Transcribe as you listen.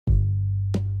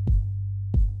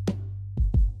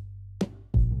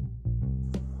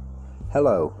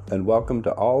Hello, and welcome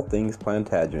to All Things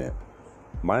Plantagenet.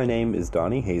 My name is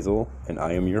Donnie Hazel, and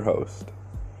I am your host.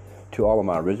 To all of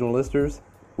my original listeners,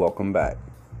 welcome back.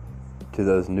 To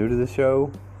those new to the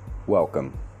show,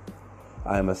 welcome.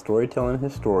 I am a storytelling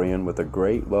historian with a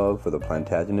great love for the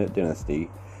Plantagenet dynasty,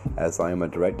 as I am a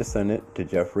direct descendant to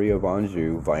Geoffrey of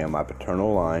Anjou via my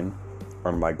paternal line,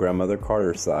 on my grandmother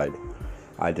Carter's side.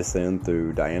 I descend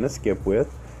through Diana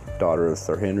Skipwith, daughter of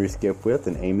Sir Henry Skipwith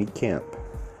and Amy Kemp.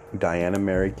 Diana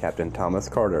married Captain Thomas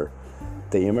Carter.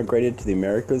 They immigrated to the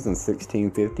Americas in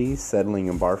 1650, settling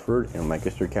in Barford in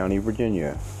Lancaster County,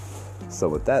 Virginia. So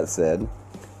with that said,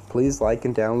 please like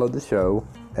and download the show,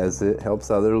 as it helps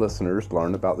other listeners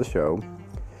learn about the show.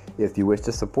 If you wish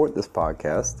to support this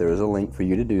podcast, there is a link for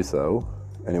you to do so,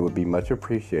 and it would be much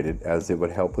appreciated, as it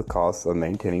would help with costs of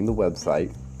maintaining the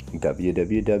website,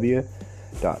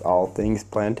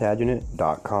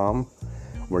 www.allthingsplantagenet.com,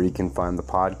 where you can find the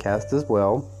podcast as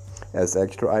well as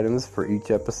extra items for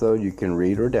each episode you can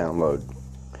read or download.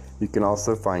 You can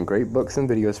also find great books and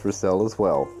videos for sale as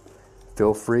well.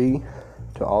 Feel free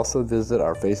to also visit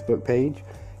our Facebook page.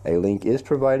 A link is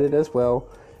provided as well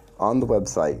on the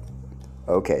website.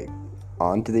 Okay,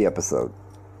 on to the episode.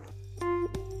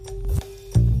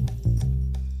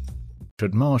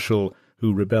 Richard Marshal,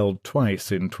 who rebelled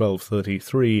twice in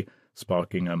 1233,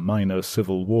 sparking a minor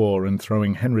civil war and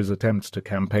throwing Henry's attempts to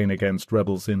campaign against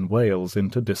rebels in Wales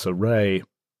into disarray.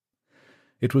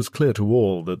 It was clear to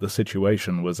all that the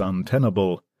situation was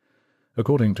untenable.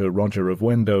 According to Roger of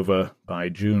Wendover, by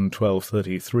June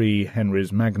 1233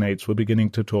 Henry's magnates were beginning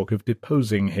to talk of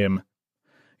deposing him.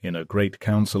 In a great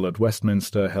council at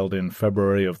Westminster held in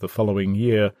February of the following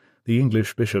year, the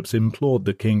English bishops implored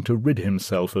the king to rid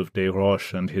himself of Des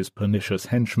Roches and his pernicious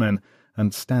henchmen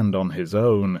and stand on his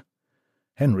own.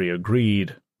 Henry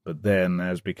agreed, but then,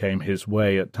 as became his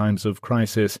way at times of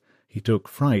crisis, he took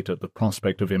fright at the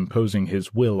prospect of imposing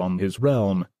his will on his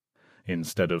realm.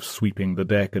 Instead of sweeping the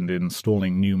deck and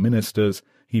installing new ministers,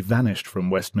 he vanished from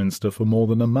Westminster for more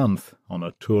than a month on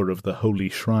a tour of the holy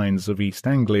shrines of East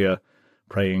Anglia,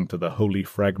 praying to the holy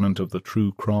fragment of the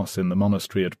True Cross in the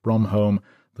monastery at Bromholm,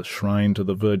 the shrine to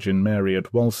the Virgin Mary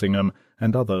at Walsingham,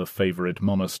 and other favourite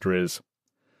monasteries.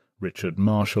 Richard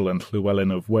Marshal and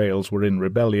Llewellyn of Wales were in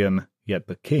rebellion, yet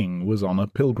the king was on a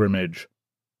pilgrimage.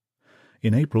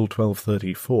 In April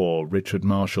 1234 Richard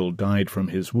Marshal died from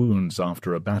his wounds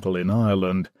after a battle in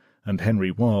Ireland, and Henry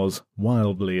was,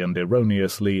 wildly and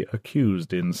erroneously,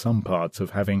 accused in some parts of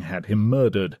having had him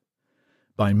murdered.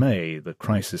 By May, the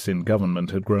crisis in government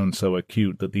had grown so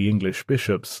acute that the English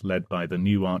bishops, led by the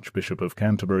new Archbishop of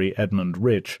Canterbury, Edmund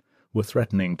Rich, were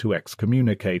threatening to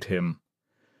excommunicate him.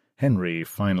 Henry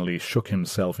finally shook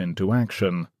himself into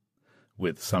action.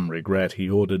 With some regret he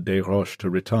ordered Des Roches to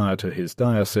retire to his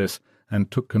diocese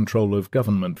and took control of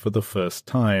government for the first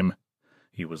time.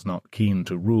 He was not keen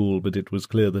to rule, but it was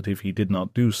clear that if he did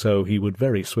not do so he would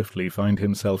very swiftly find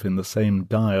himself in the same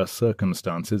dire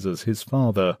circumstances as his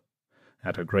father.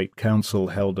 At a great council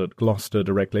held at Gloucester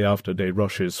directly after Des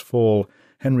Roches' fall,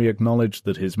 Henry acknowledged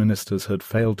that his ministers had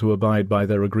failed to abide by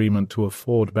their agreement to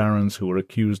afford barons who were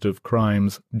accused of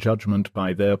crimes judgment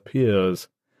by their peers.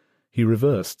 He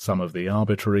reversed some of the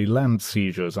arbitrary land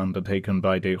seizures undertaken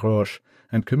by Des Roches,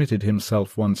 and committed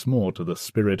himself once more to the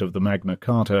spirit of the Magna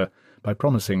Carta by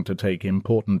promising to take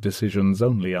important decisions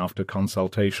only after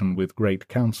consultation with great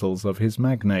councils of his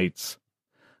magnates.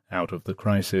 Out of the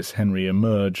crisis Henry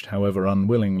emerged, however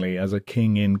unwillingly, as a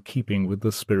king in keeping with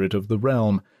the spirit of the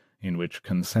realm, in which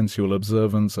consensual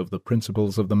observance of the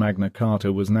principles of the Magna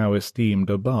Carta was now esteemed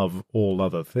above all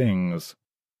other things.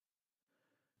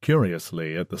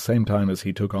 Curiously, at the same time as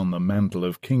he took on the mantle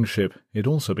of kingship, it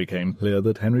also became clear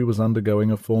that Henry was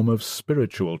undergoing a form of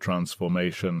spiritual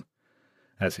transformation.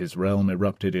 As his realm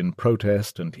erupted in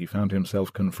protest and he found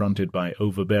himself confronted by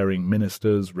overbearing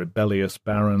ministers, rebellious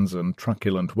barons, and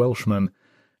truculent Welshmen,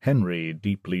 Henry,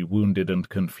 deeply wounded and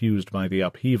confused by the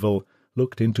upheaval,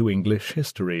 looked into English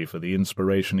history for the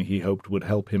inspiration he hoped would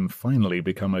help him finally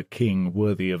become a king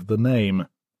worthy of the name.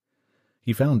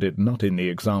 He found it not in the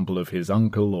example of his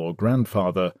uncle or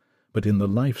grandfather, but in the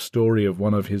life story of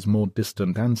one of his more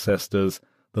distant ancestors,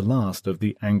 the last of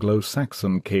the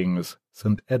Anglo-Saxon kings,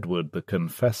 St. Edward the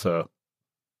Confessor.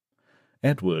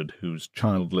 Edward, whose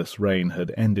childless reign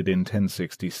had ended in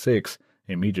 1066,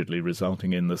 immediately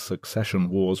resulting in the succession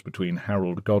wars between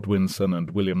Harold Godwinson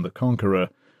and William the Conqueror,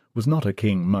 was not a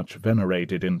king much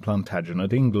venerated in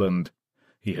Plantagenet England.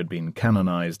 He had been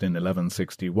canonized in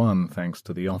 1161 thanks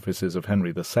to the offices of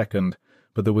Henry II,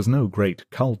 but there was no great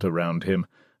cult around him,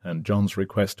 and John's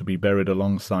request to be buried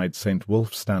alongside St.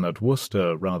 Wulfstan at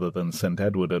Worcester rather than St.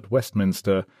 Edward at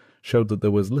Westminster showed that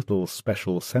there was little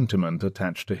special sentiment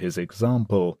attached to his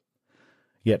example.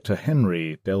 Yet to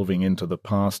Henry, delving into the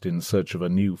past in search of a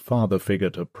new father figure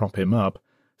to prop him up,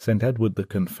 St. Edward the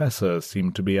Confessor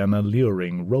seemed to be an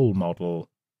alluring role model.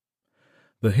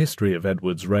 The history of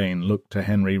Edward's reign looked to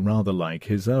Henry rather like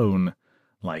his own.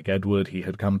 Like Edward, he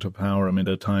had come to power amid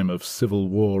a time of civil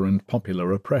war and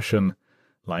popular oppression.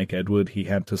 Like Edward, he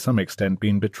had to some extent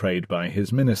been betrayed by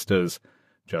his ministers.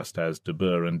 Just as de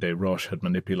Burgh and Desroches had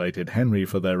manipulated Henry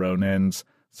for their own ends,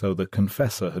 so the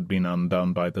Confessor had been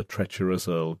undone by the treacherous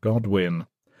Earl Godwin.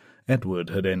 Edward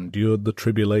had endured the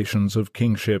tribulations of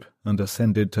kingship and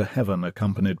ascended to heaven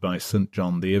accompanied by St.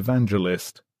 John the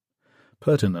Evangelist.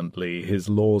 Pertinently, his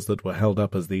laws that were held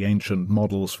up as the ancient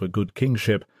models for good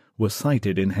kingship were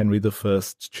cited in Henry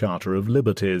I's Charter of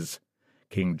Liberties.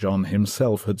 King John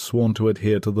himself had sworn to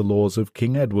adhere to the laws of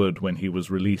King Edward when he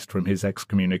was released from his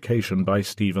excommunication by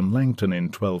Stephen Langton in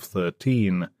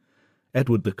 1213.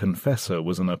 Edward the Confessor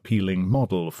was an appealing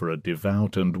model for a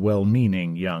devout and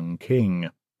well-meaning young king.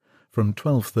 From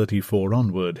 1234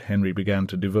 onward, Henry began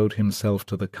to devote himself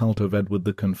to the cult of Edward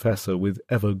the Confessor with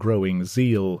ever-growing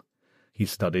zeal. He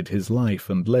studied his life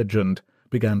and legend,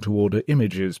 began to order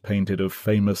images painted of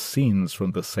famous scenes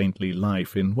from the saintly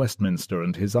life in Westminster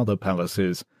and his other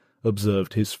palaces,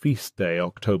 observed his feast day,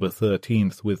 October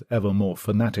 13th, with ever more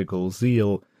fanatical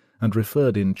zeal, and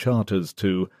referred in charters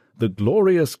to the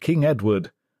glorious King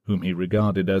Edward, whom he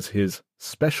regarded as his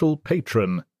special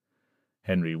patron.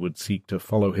 Henry would seek to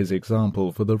follow his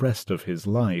example for the rest of his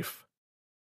life.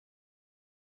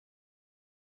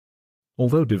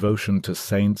 Although devotion to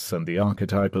saints and the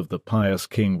archetype of the pious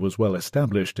king was well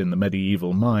established in the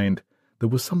medieval mind, there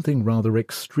was something rather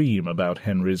extreme about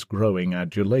Henry's growing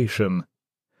adulation.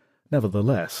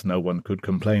 Nevertheless, no one could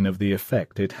complain of the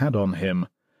effect it had on him.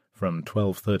 From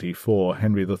 1234,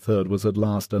 Henry III was at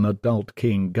last an adult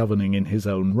king governing in his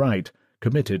own right,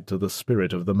 committed to the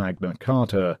spirit of the Magna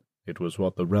Carta. It was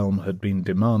what the realm had been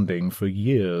demanding for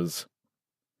years.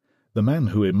 The man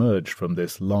who emerged from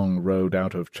this long road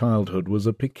out of childhood was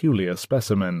a peculiar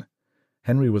specimen.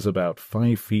 Henry was about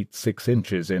 5 feet 6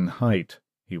 inches in height.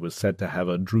 He was said to have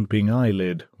a drooping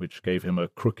eyelid, which gave him a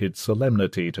crooked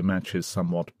solemnity to match his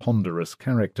somewhat ponderous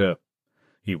character.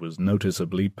 He was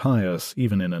noticeably pious,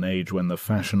 even in an age when the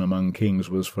fashion among kings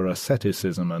was for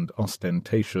asceticism and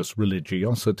ostentatious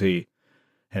religiosity.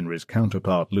 Henry's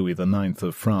counterpart, Louis IX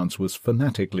of France, was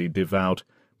fanatically devout,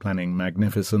 planning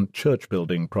magnificent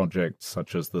church-building projects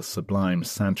such as the sublime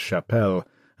Sainte-Chapelle,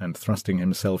 and thrusting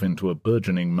himself into a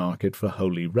burgeoning market for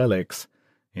holy relics.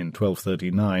 In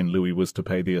 1239, Louis was to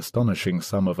pay the astonishing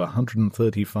sum of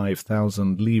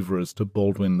 135,000 livres to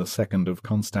Baldwin II of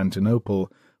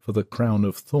Constantinople for the crown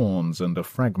of thorns and a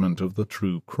fragment of the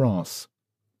true cross.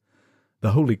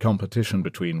 The holy competition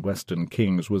between Western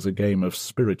kings was a game of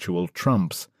spiritual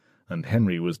trumps, and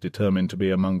Henry was determined to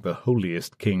be among the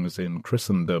holiest kings in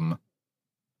Christendom.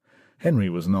 Henry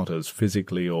was not as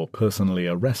physically or personally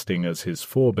arresting as his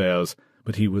forebears,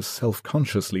 but he was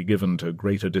self-consciously given to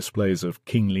greater displays of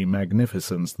kingly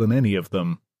magnificence than any of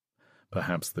them.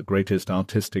 Perhaps the greatest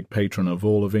artistic patron of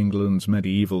all of England's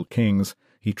medieval kings,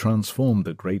 he transformed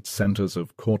the great centres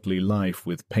of courtly life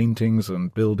with paintings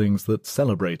and buildings that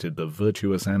celebrated the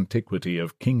virtuous antiquity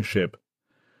of kingship.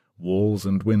 Walls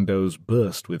and windows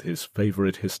burst with his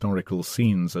favourite historical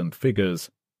scenes and figures.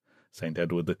 St.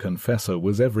 Edward the Confessor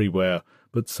was everywhere,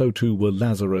 but so too were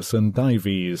Lazarus and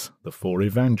Dives, the 4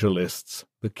 evangelists,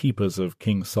 the keepers of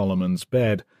King Solomon's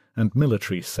bed, and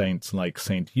military saints like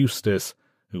St. Eustace,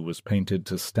 who was painted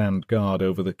to stand guard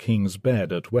over the king's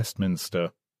bed at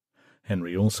Westminster.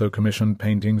 Henry also commissioned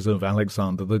paintings of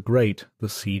Alexander the Great, the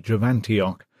siege of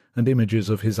Antioch, and images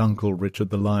of his uncle Richard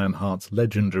the Lionheart's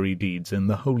legendary deeds in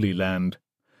the Holy Land.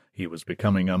 He was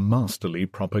becoming a masterly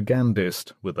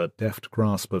propagandist, with a deft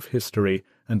grasp of history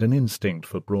and an instinct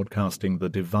for broadcasting the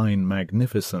divine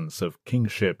magnificence of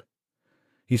kingship.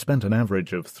 He spent an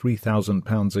average of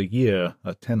 £3,000 a year,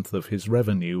 a tenth of his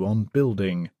revenue, on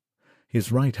building.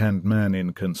 His right-hand man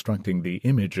in constructing the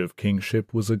image of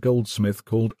kingship was a goldsmith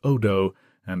called Odo,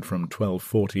 and from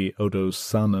 1240 Odo's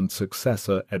son and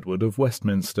successor Edward of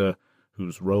Westminster,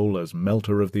 whose role as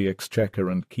melter of the exchequer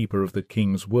and keeper of the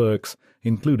king's works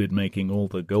included making all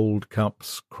the gold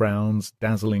cups, crowns,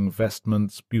 dazzling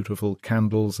vestments, beautiful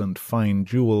candles, and fine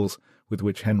jewels with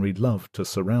which Henry loved to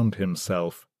surround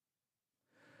himself.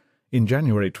 In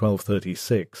January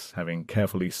 1236, having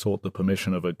carefully sought the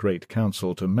permission of a great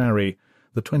council to marry,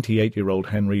 the 28-year-old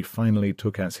Henry finally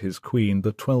took as his queen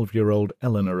the 12-year-old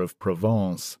Eleanor of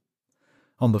Provence.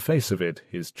 On the face of it,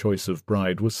 his choice of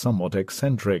bride was somewhat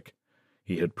eccentric.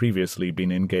 He had previously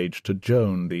been engaged to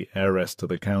Joan, the heiress to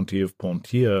the county of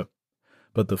Ponthieu,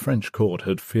 but the French court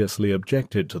had fiercely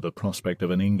objected to the prospect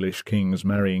of an English king's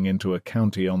marrying into a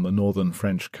county on the northern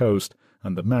French coast,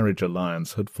 and the marriage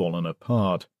alliance had fallen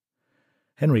apart.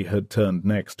 Henry had turned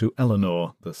next to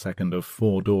Eleanor, the second of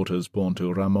 4 daughters born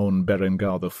to Ramon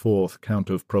Berengar IV, Count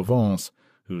of Provence,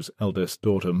 whose eldest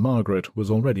daughter Margaret was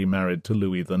already married to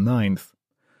Louis IX.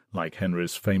 Like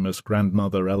Henry's famous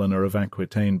grandmother Eleanor of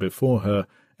Aquitaine before her,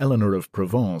 Eleanor of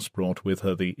Provence brought with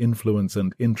her the influence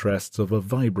and interests of a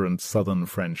vibrant southern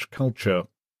French culture.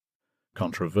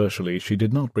 Controversially, she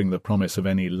did not bring the promise of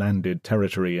any landed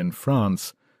territory in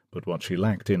France, but what she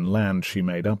lacked in land she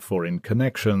made up for in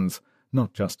connections,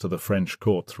 not just to the French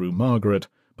court through Margaret,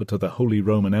 but to the Holy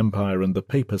Roman Empire and the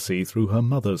papacy through her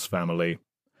mother's family.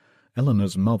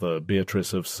 Eleanor's mother,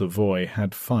 Beatrice of Savoy,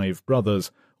 had 5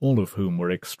 brothers, all of whom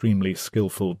were extremely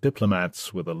skilful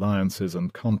diplomats with alliances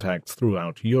and contacts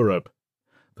throughout Europe.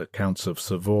 The Counts of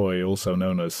Savoy, also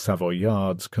known as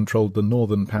Savoyards, controlled the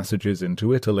northern passages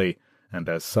into Italy, and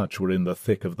as such were in the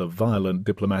thick of the violent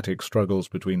diplomatic struggles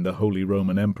between the Holy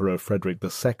Roman Emperor Frederick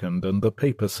II and the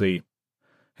papacy.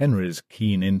 Henry's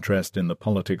keen interest in the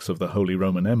politics of the Holy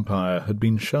Roman Empire had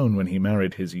been shown when he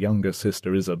married his younger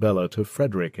sister Isabella to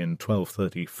Frederick in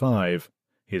 1235.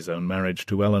 His own marriage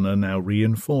to Eleanor now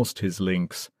reinforced his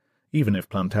links. Even if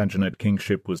Plantagenet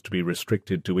kingship was to be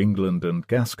restricted to England and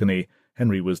Gascony,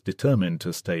 Henry was determined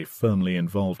to stay firmly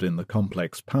involved in the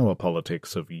complex power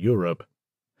politics of Europe.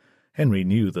 Henry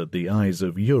knew that the eyes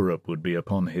of Europe would be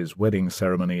upon his wedding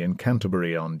ceremony in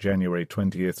Canterbury on January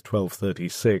 20th,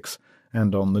 1236,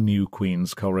 and on the new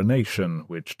Queen's coronation,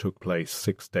 which took place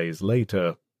 6 days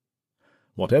later.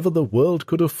 Whatever the world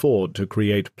could afford to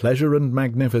create pleasure and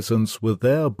magnificence were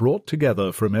there brought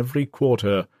together from every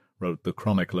quarter, wrote the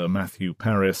chronicler Matthew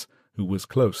Paris, who was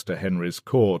close to Henry's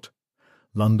court.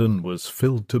 London was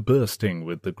filled to bursting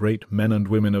with the great men and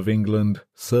women of England,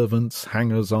 servants,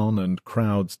 hangers-on, and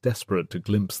crowds desperate to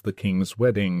glimpse the king's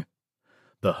wedding.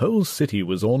 The whole city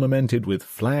was ornamented with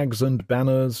flags and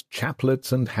banners,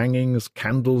 chaplets and hangings,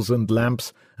 candles and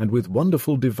lamps, and with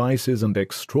wonderful devices and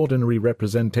extraordinary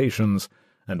representations,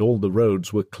 and all the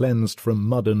roads were cleansed from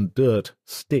mud and dirt,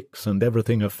 sticks, and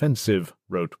everything offensive,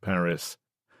 wrote Paris.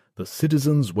 The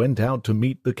citizens went out to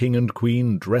meet the king and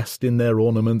queen dressed in their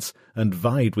ornaments, and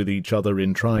vied with each other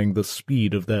in trying the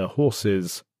speed of their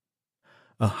horses.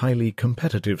 A highly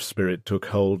competitive spirit took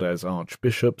hold as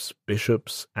archbishops,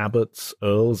 bishops, abbots,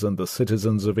 earls, and the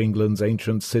citizens of England's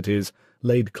ancient cities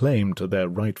laid claim to their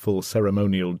rightful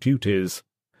ceremonial duties.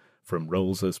 From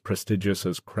roles as prestigious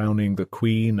as crowning the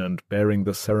Queen and bearing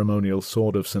the ceremonial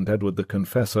sword of St. Edward the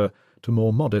Confessor, to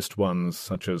more modest ones,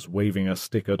 such as waving a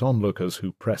stick at onlookers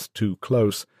who pressed too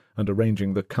close and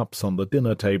arranging the cups on the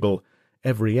dinner table,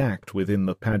 every act within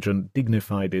the pageant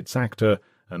dignified its actor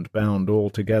and bound all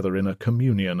together in a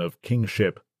communion of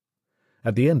kingship.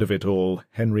 At the end of it all,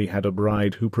 Henry had a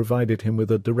bride who provided him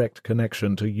with a direct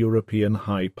connection to European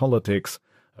high politics,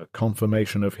 a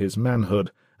confirmation of his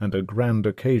manhood, and a grand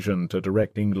occasion to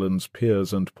direct England's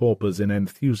peers and paupers in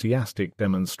enthusiastic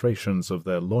demonstrations of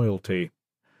their loyalty.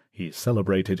 He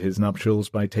celebrated his nuptials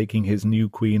by taking his new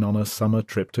queen on a summer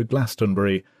trip to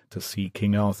Glastonbury to see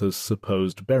King Arthur's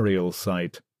supposed burial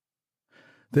site.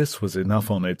 This was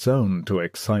enough on its own to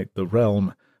excite the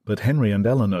realm, but Henry and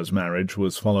Eleanor's marriage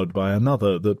was followed by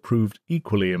another that proved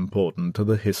equally important to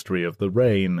the history of the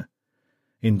reign.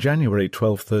 In January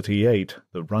 1238,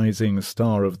 the rising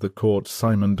star of the court,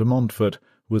 Simon de Montfort,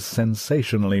 was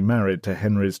sensationally married to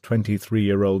Henry's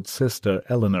 23-year-old sister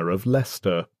Eleanor of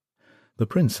Leicester. The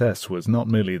princess was not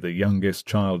merely the youngest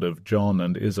child of John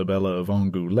and Isabella of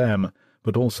Angoulême,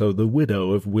 but also the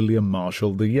widow of William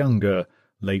Marshal the Younger,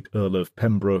 late Earl of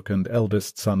Pembroke and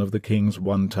eldest son of the king's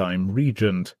one-time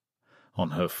regent.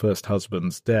 On her first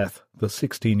husband's death, the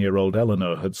 16-year-old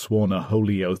Eleanor had sworn a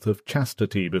holy oath of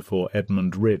chastity before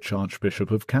Edmund Rich,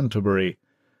 Archbishop of Canterbury.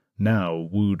 Now,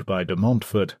 wooed by de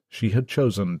Montfort, she had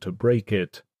chosen to break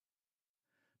it.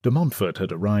 De Montfort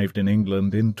had arrived in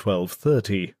England in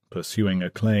 1230, pursuing a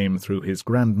claim through his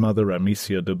grandmother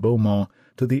Amicia de Beaumont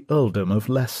to the earldom of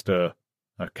Leicester.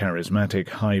 A charismatic,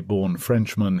 high-born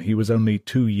Frenchman, he was only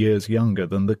 2 years younger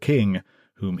than the king,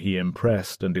 whom he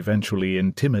impressed and eventually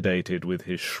intimidated with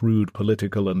his shrewd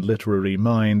political and literary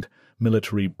mind,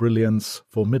 military brilliance,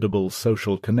 formidable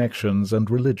social connections,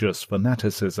 and religious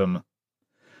fanaticism.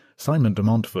 Simon de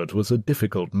Montfort was a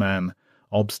difficult man.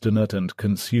 Obstinate and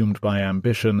consumed by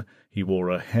ambition, he wore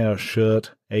a hair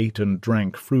shirt, ate and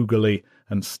drank frugally,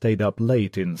 and stayed up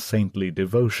late in saintly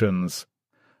devotions.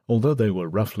 Although they were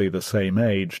roughly the same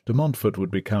age, de Montfort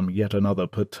would become yet another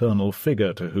paternal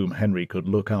figure to whom Henry could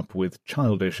look up with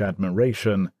childish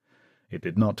admiration. It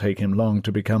did not take him long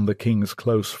to become the king's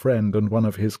close friend and one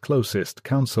of his closest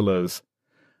counsellors.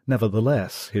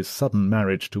 Nevertheless, his sudden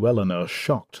marriage to Eleanor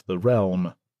shocked the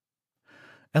realm.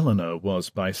 Eleanor was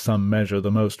by some measure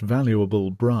the most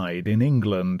valuable bride in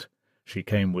England. She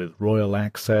came with royal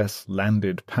access,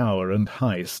 landed power, and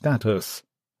high status.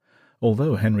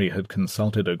 Although Henry had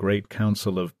consulted a great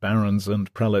council of barons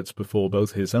and prelates before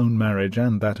both his own marriage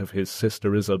and that of his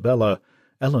sister Isabella,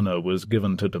 Eleanor was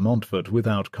given to de Montfort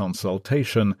without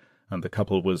consultation, and the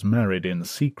couple was married in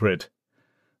secret.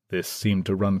 This seemed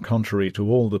to run contrary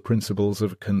to all the principles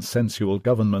of consensual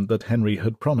government that Henry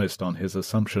had promised on his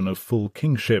assumption of full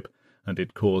kingship, and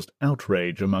it caused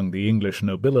outrage among the English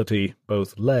nobility,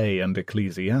 both lay and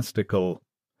ecclesiastical.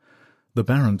 The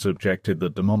barons objected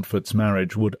that de Montfort's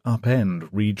marriage would upend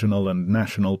regional and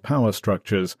national power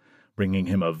structures, bringing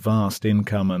him a vast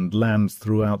income and lands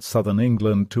throughout southern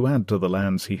England to add to the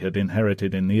lands he had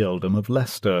inherited in the earldom of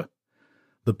Leicester.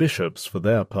 The bishops, for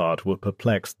their part, were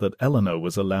perplexed that Eleanor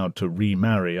was allowed to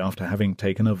remarry after having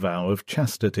taken a vow of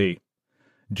chastity.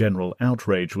 General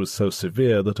outrage was so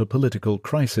severe that a political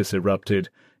crisis erupted,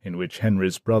 in which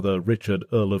Henry's brother Richard,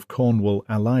 Earl of Cornwall,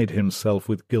 allied himself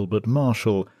with Gilbert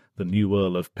Marshall, the new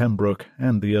Earl of Pembroke,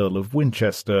 and the Earl of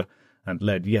Winchester, and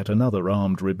led yet another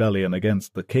armed rebellion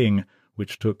against the king,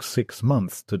 which took 6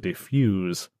 months to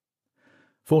diffuse.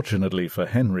 Fortunately for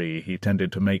Henry, he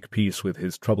tended to make peace with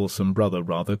his troublesome brother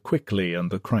rather quickly, and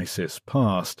the crisis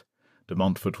passed. De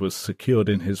Montfort was secured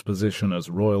in his position as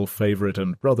royal favourite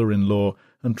and brother-in-law,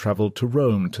 and travelled to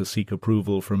Rome to seek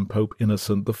approval from Pope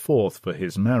Innocent IV for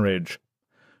his marriage.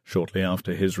 Shortly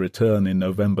after his return in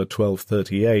November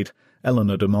 1238,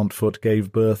 Eleanor de Montfort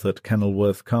gave birth at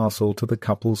Kenilworth Castle to the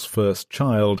couple's first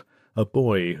child, a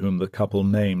boy whom the couple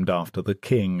named after the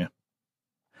king.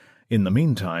 In the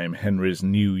meantime, Henry's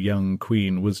new young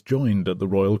queen was joined at the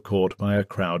royal court by a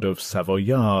crowd of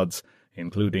Savoyards,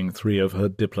 including 3 of her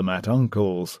diplomat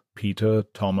uncles, Peter,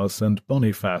 Thomas, and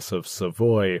Boniface of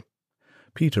Savoy.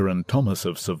 Peter and Thomas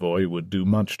of Savoy would do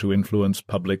much to influence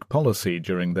public policy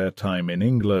during their time in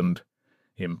England.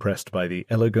 Impressed by the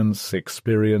elegance,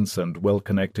 experience, and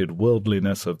well-connected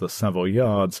worldliness of the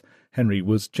Savoyards, Henry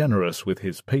was generous with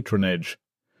his patronage.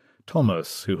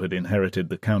 Thomas, who had inherited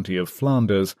the county of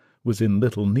Flanders, was in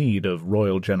little need of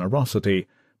royal generosity,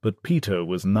 but Peter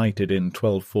was knighted in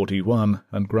 1241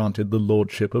 and granted the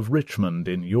lordship of Richmond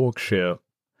in Yorkshire.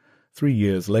 3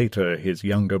 years later, his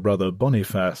younger brother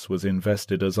Boniface was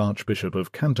invested as Archbishop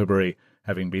of Canterbury,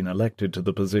 having been elected to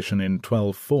the position in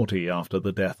 1240 after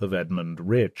the death of Edmund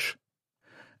Rich.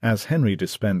 As Henry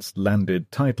dispensed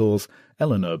landed titles,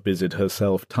 Eleanor busied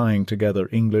herself tying together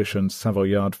English and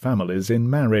Savoyard families in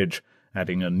marriage,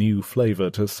 adding a new flavour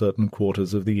to certain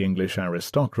quarters of the English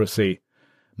aristocracy.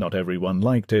 Not everyone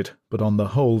liked it, but on the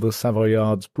whole the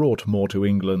Savoyards brought more to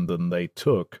England than they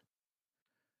took.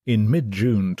 In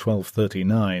mid-June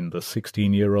 1239, the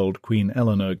 16-year-old Queen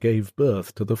Eleanor gave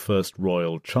birth to the first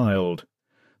royal child.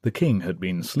 The king had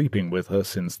been sleeping with her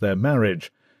since their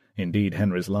marriage. Indeed,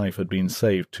 Henry's life had been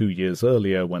saved 2 years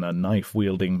earlier when a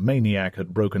knife-wielding maniac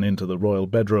had broken into the royal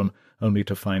bedroom, only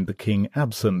to find the king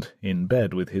absent, in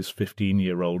bed with his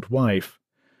 15-year-old wife.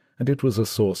 And it was a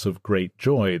source of great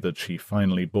joy that she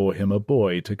finally bore him a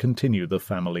boy to continue the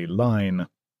family line.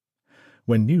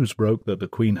 When news broke that the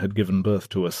Queen had given birth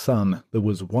to a son, there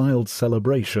was wild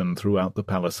celebration throughout the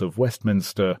Palace of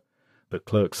Westminster. The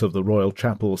clerks of the royal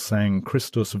chapel sang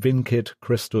Christus vincit,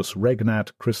 Christus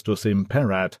regnat, Christus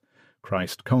imperat,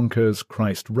 Christ conquers,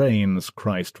 Christ reigns,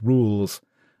 Christ rules,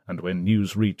 and when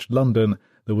news reached London,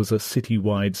 there was a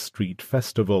city-wide street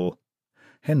festival.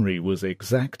 Henry was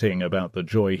exacting about the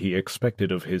joy he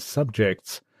expected of his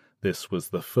subjects. This was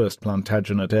the first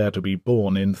Plantagenet heir to be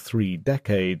born in 3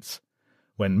 decades.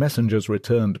 When messengers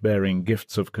returned bearing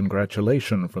gifts of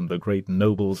congratulation from the great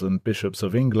nobles and bishops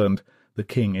of England, the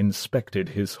king inspected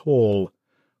his hall.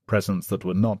 Presents that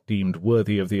were not deemed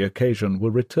worthy of the occasion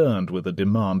were returned with a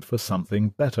demand for something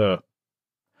better.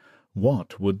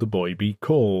 What would the boy be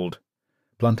called?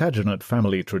 Plantagenet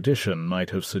family tradition might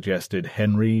have suggested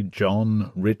Henry,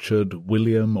 John, Richard,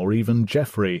 William, or even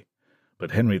Geoffrey,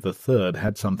 but Henry III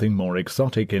had something more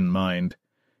exotic in mind.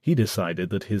 He decided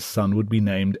that his son would be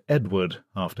named Edward,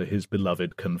 after his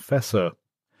beloved confessor.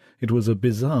 It was a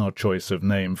bizarre choice of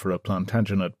name for a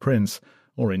Plantagenet prince,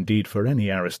 or indeed for any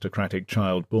aristocratic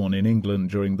child born in England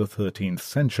during the 13th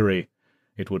century.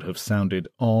 It would have sounded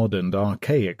odd and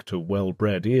archaic to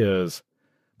well-bred ears.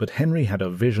 But Henry had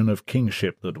a vision of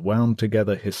kingship that wound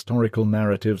together historical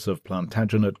narratives of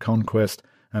Plantagenet conquest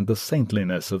and the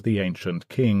saintliness of the ancient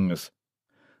kings.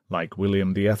 Like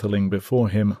William the Etheling before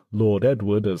him, Lord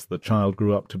Edward, as the child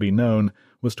grew up to be known,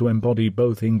 was to embody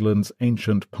both England's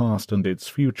ancient past and its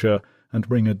future, and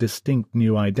bring a distinct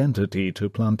new identity to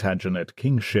Plantagenet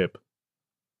kingship.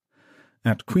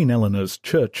 At Queen Eleanor's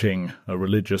churching, a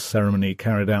religious ceremony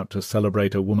carried out to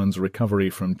celebrate a woman's recovery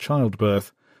from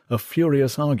childbirth, a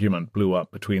furious argument blew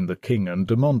up between the king and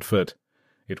de Montfort.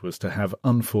 It was to have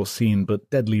unforeseen but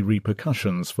deadly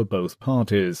repercussions for both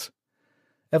parties.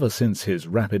 Ever since his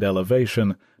rapid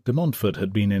elevation, de Montfort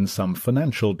had been in some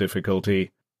financial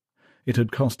difficulty. It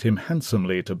had cost him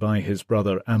handsomely to buy his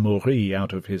brother Amaury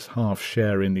out of his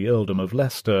half-share in the earldom of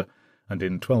Leicester, and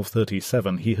in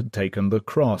 1237 he had taken the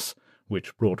cross,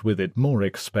 which brought with it more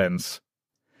expense.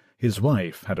 His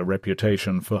wife had a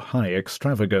reputation for high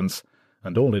extravagance,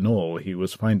 and all in all he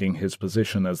was finding his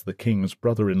position as the king's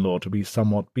brother-in-law to be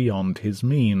somewhat beyond his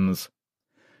means.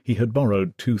 He had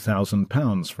borrowed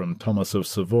 £2,000 from Thomas of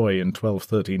Savoy in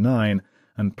 1239,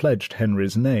 and pledged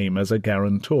Henry's name as a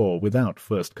guarantor without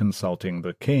first consulting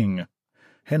the king.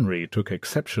 Henry took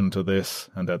exception to this,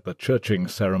 and at the churching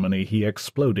ceremony he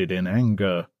exploded in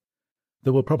anger.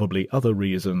 There were probably other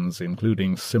reasons,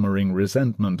 including simmering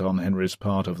resentment on Henry's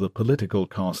part of the political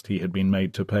cost he had been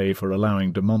made to pay for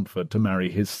allowing de Montfort to marry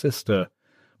his sister,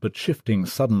 but shifting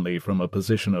suddenly from a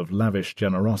position of lavish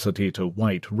generosity to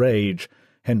white rage,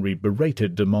 Henry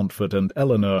berated de Montfort and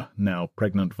Eleanor, now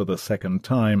pregnant for the second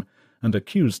time, and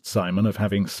accused Simon of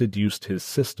having seduced his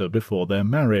sister before their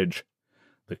marriage.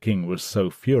 The king was so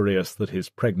furious that his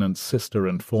pregnant sister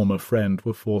and former friend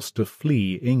were forced to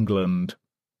flee England.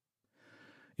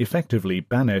 Effectively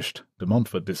banished, de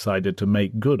Montfort decided to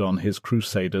make good on his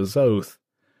crusader's oath.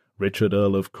 Richard,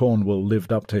 Earl of Cornwall,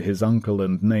 lived up to his uncle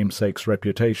and namesake's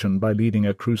reputation by leading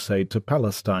a crusade to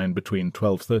Palestine between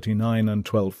 1239 and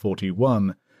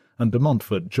 1241, and de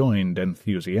Montfort joined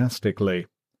enthusiastically.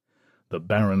 The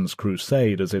Barons'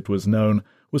 Crusade, as it was known,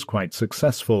 was quite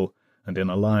successful, and in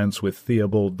alliance with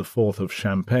Theobald IV of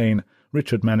Champagne,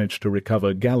 Richard managed to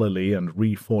recover Galilee and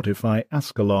refortify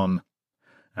Ascalon.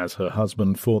 As her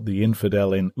husband fought the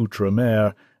infidel in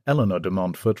Outremer, Eleanor de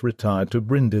Montfort retired to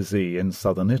Brindisi in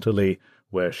southern Italy,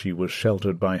 where she was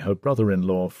sheltered by her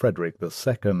brother-in-law Frederick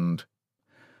II.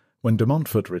 When de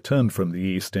Montfort returned from the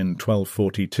East in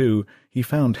 1242, he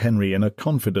found Henry in a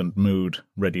confident mood,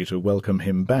 ready to welcome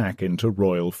him back into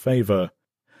royal favour.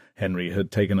 Henry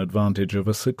had taken advantage of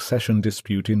a succession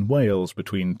dispute in Wales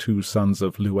between two sons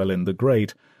of Llewellyn the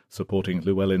Great, supporting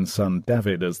Llewellyn's son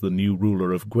David as the new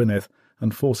ruler of Gwynedd,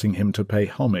 and forcing him to pay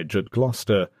homage at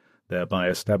Gloucester, thereby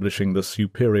establishing the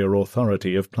superior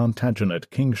authority of Plantagenet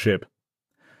kingship.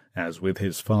 As with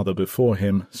his father before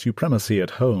him, supremacy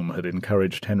at home had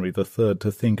encouraged Henry III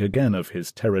to think again of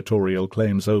his territorial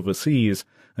claims overseas,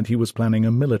 and he was planning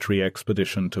a military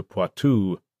expedition to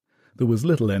Poitou. There was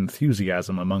little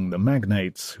enthusiasm among the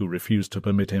magnates, who refused to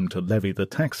permit him to levy the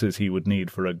taxes he would need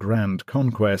for a grand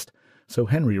conquest, so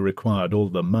Henry required all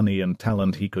the money and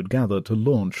talent he could gather to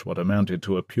launch what amounted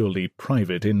to a purely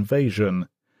private invasion.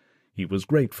 He was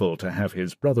grateful to have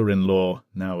his brother-in-law,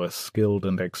 now a skilled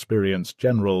and experienced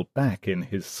general, back in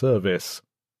his service.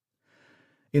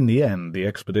 In the end, the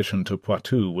expedition to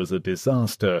Poitou was a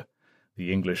disaster.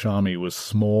 The English army was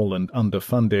small and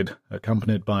underfunded,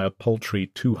 accompanied by a paltry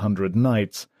 200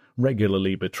 knights,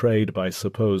 regularly betrayed by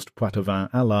supposed Poitevin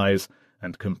allies,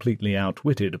 and completely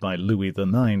outwitted by Louis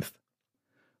IX.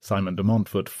 Simon de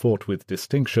Montfort fought with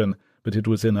distinction, but it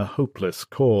was in a hopeless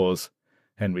cause.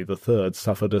 Henry III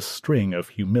suffered a string of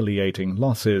humiliating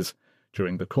losses,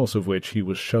 during the course of which he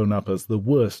was shown up as the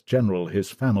worst general his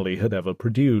family had ever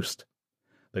produced.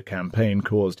 The campaign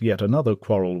caused yet another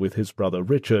quarrel with his brother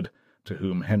Richard, to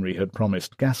whom Henry had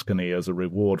promised Gascony as a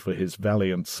reward for his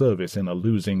valiant service in a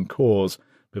losing cause,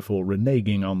 before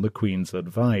reneging on the Queen's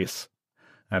advice.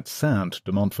 At Saintes,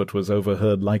 de Montfort was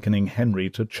overheard likening Henry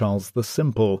to Charles the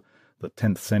Simple, the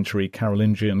 10th-century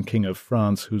Carolingian king of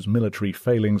France, whose military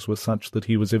failings were such that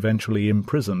he was eventually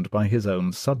imprisoned by his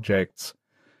own subjects.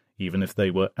 Even if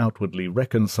they were outwardly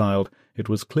reconciled, it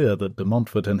was clear that de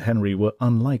Montfort and Henry were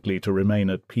unlikely to remain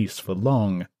at peace for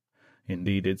long.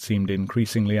 Indeed, it seemed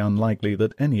increasingly unlikely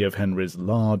that any of Henry's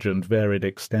large and varied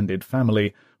extended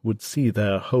family would see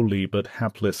their holy but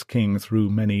hapless king through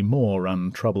many more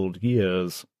untroubled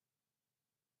years.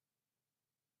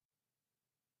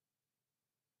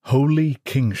 Holy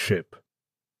Kingship.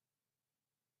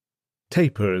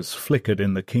 Tapers flickered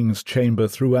in the king's chamber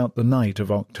throughout the night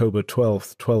of October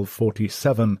 12,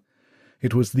 1247.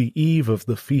 It was the eve of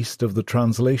the feast of the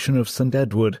translation of St.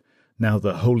 Edward, now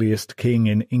the holiest king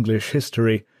in English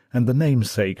history, and the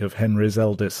namesake of Henry's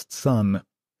eldest son.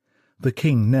 The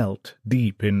king knelt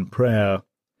deep in prayer.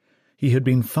 He had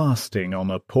been fasting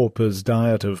on a pauper's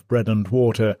diet of bread and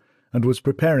water, and was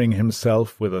preparing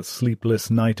himself with a sleepless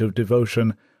night of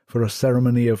devotion for a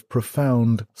ceremony of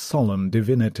profound, solemn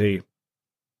divinity.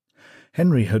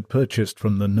 Henry had purchased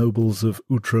from the nobles of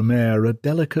Outremer a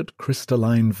delicate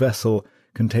crystalline vessel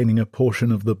containing a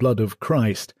portion of the blood of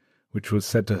Christ, which was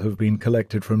said to have been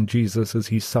collected from Jesus as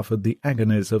he suffered the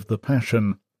agonies of the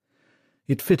Passion.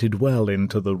 It fitted well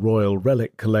into the royal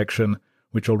relic collection,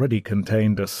 which already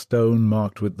contained a stone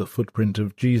marked with the footprint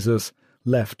of Jesus,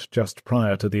 left just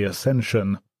prior to the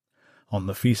Ascension. On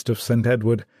the feast of St.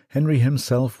 Edward, Henry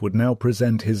himself would now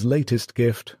present his latest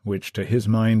gift, which to his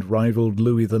mind rivaled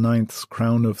Louis IX's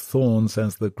crown of thorns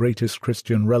as the greatest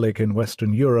Christian relic in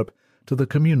Western Europe, to the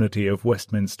community of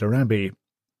Westminster Abbey.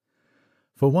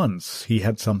 For once he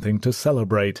had something to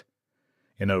celebrate.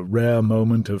 In a rare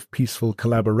moment of peaceful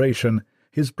collaboration,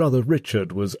 his brother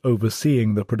Richard was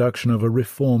overseeing the production of a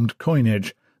reformed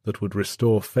coinage that would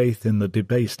restore faith in the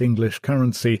debased English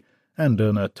currency and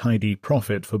earn a tidy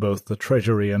profit for both the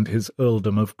Treasury and his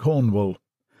earldom of Cornwall.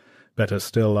 Better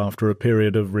still, after a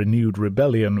period of renewed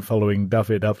rebellion following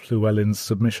David ap Llywelyn's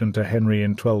submission to Henry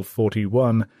in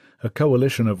 1241, a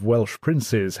coalition of Welsh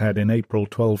princes had in April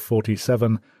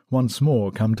 1247 once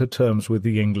more come to terms with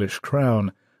the English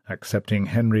crown, accepting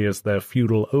Henry as their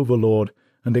feudal overlord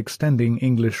and extending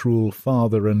English rule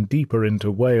farther and deeper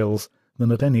into Wales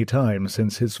than at any time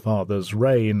since his father's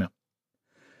reign.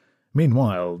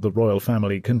 Meanwhile, the royal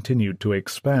family continued to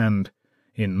expand.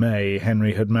 In May,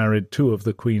 Henry had married two of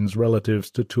the Queen's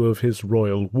relatives to two of his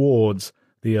royal wards,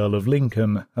 the Earl of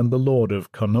Lincoln and the Lord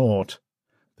of Connaught.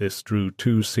 This drew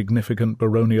two significant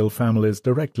baronial families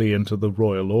directly into the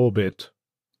royal orbit.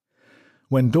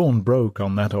 When dawn broke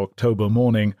on that October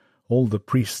morning, all the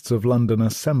priests of London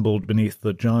assembled beneath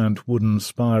the giant wooden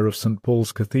spire of St.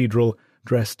 Paul's Cathedral,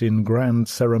 dressed in grand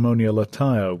ceremonial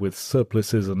attire with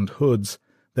surplices and hoods,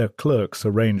 their clerks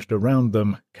arranged around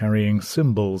them, carrying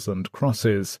symbols and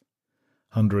crosses.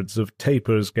 Hundreds of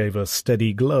tapers gave a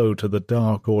steady glow to the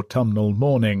dark autumnal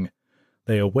morning.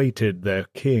 They awaited their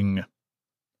king.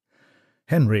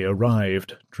 Henry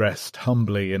arrived, dressed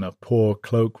humbly in a poor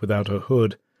cloak without a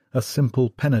hood, a simple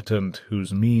penitent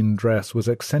whose mean dress was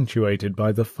accentuated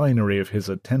by the finery of his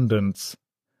attendants.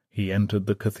 He entered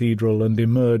the cathedral and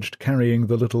emerged carrying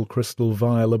the little crystal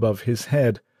vial above his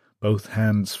head, both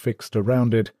hands fixed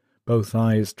around it, both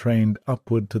eyes trained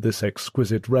upward to this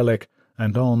exquisite relic,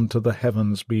 and on to the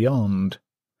heavens beyond.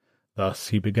 Thus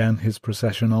he began his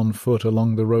procession on foot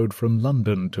along the road from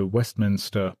London to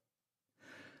Westminster.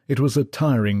 It was a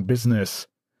tiring business.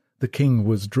 The king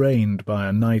was drained by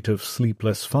a night of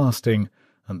sleepless fasting,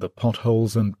 and the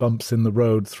potholes and bumps in the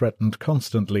road threatened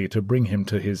constantly to bring him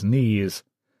to his knees.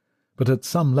 But at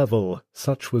some level,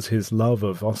 such was his love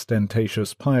of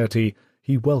ostentatious piety,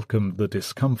 he welcomed the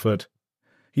discomfort.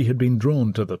 He had been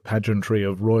drawn to the pageantry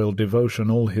of royal devotion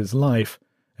all his life,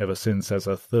 ever since as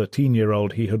a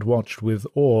 13-year-old he had watched with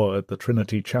awe at the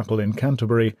Trinity Chapel in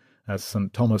Canterbury, as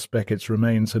St. Thomas Becket's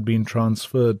remains had been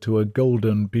transferred to a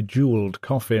golden, bejewelled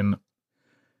coffin.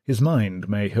 His mind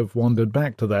may have wandered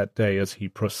back to that day as he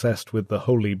processed with the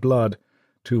holy blood,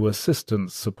 to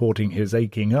assistants supporting his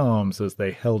aching arms as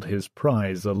they held his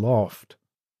prize aloft.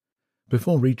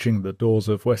 Before reaching the doors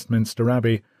of Westminster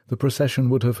Abbey, the procession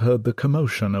would have heard the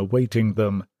commotion awaiting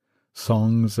them.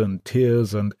 Songs and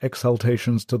tears and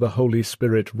exaltations to the Holy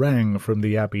Spirit rang from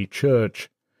the Abbey church.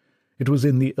 It was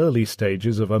in the early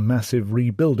stages of a massive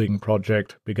rebuilding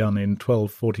project begun in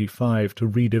 1245 to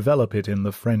redevelop it in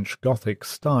the French Gothic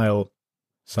style.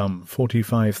 Some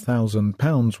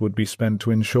 £45,000 would be spent to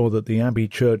ensure that the Abbey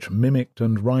church mimicked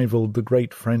and rivalled the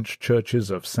great French churches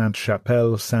of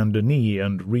Sainte-Chapelle, Saint-Denis,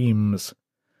 and Rheims.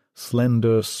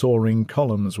 Slender, soaring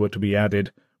columns were to be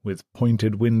added, with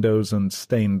pointed windows and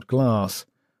stained glass.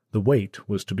 The weight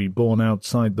was to be borne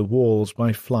outside the walls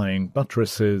by flying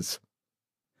buttresses.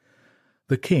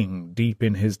 The king, deep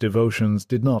in his devotions,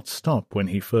 did not stop when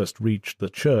he first reached the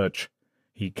church.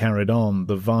 He carried on,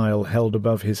 the vial held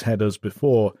above his head as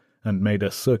before, and made a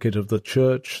circuit of the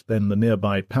church, then the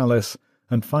nearby palace,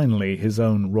 and finally his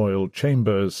own royal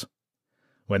chambers.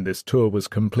 When this tour was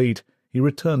complete, he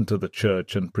returned to the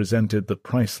church and presented the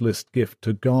priceless gift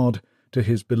to God, to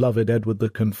his beloved Edward the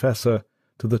Confessor,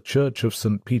 to the Church of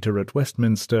St. Peter at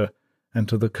Westminster, and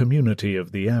to the community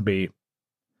of the Abbey.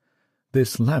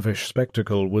 This lavish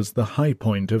spectacle was the high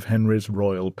point of Henry's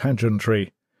royal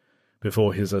pageantry.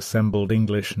 Before his assembled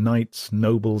English knights,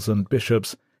 nobles, and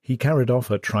bishops, he carried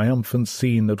off a triumphant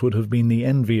scene that would have been the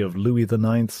envy of Louis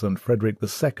IX's and Frederick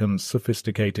II's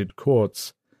sophisticated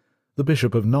courts. The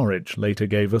Bishop of Norwich later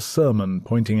gave a sermon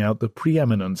pointing out the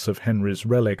preeminence of Henry's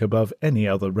relic above any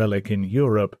other relic in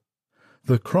Europe.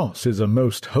 "The cross is a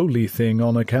most holy thing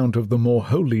on account of the more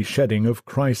holy shedding of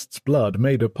Christ's blood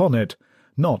made upon it,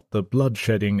 not the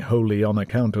blood-shedding holy on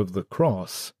account of the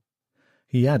cross."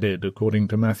 He added, according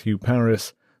to Matthew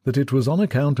Paris, that it was on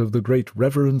account of the great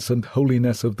reverence and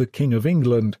holiness of the King of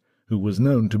England, who was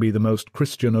known to be the most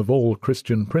Christian of all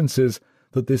Christian princes,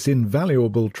 that this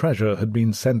invaluable treasure had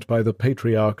been sent by the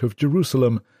Patriarch of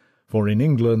Jerusalem, for in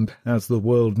England, as the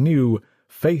world knew,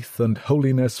 faith and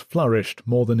holiness flourished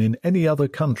more than in any other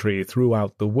country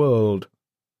throughout the world.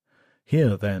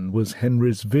 Here, then, was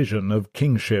Henry's vision of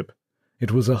kingship.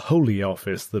 It was a holy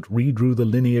office that redrew the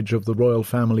lineage of the royal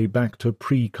family back to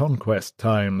pre-conquest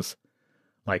times.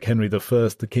 Like Henry I,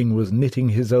 the king was knitting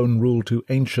his own rule to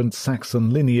ancient Saxon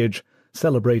lineage,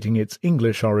 celebrating its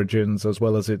English origins as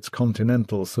well as its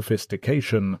continental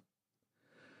sophistication.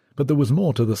 But there was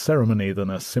more to the ceremony than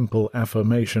a simple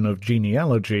affirmation of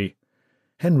genealogy.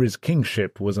 Henry's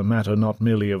kingship was a matter not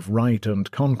merely of right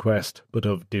and conquest, but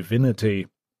of divinity.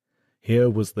 Here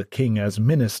was the king as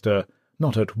minister,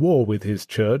 not at war with his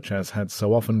church, as had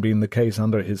so often been the case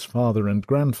under his father and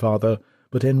grandfather,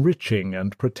 but enriching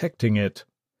and protecting it.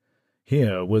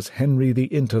 Here was Henry the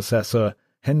intercessor,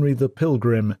 Henry the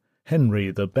pilgrim, Henry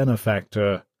the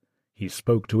benefactor. He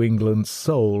spoke to England's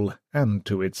soul and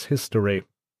to its history.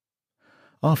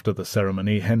 After the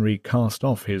ceremony, Henry cast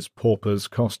off his pauper's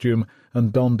costume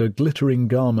and donned a glittering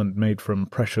garment made from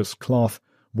precious cloth,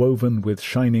 woven with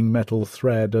shining metal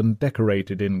thread and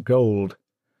decorated in gold.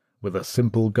 With a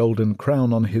simple golden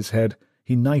crown on his head,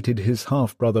 he knighted his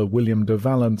half-brother William de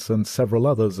Valence and several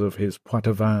others of his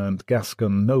Poitevin and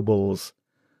Gascon nobles.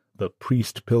 The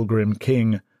priest-pilgrim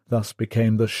king thus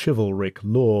became the chivalric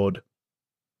lord.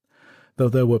 Though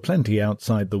there were plenty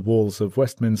outside the walls of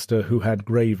Westminster who had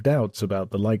grave doubts about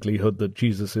the likelihood that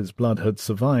Jesus' blood had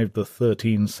survived the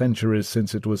 13 centuries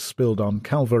since it was spilled on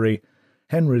Calvary,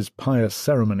 Henry's pious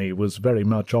ceremony was very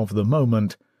much of the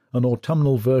moment, an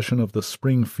autumnal version of the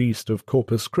spring feast of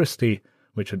Corpus Christi,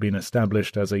 which had been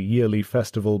established as a yearly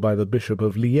festival by the Bishop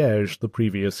of Liège the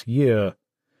previous year.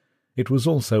 It was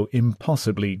also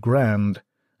impossibly grand,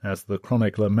 as the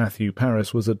chronicler Matthew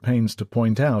Paris was at pains to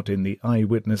point out in the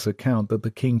eyewitness account that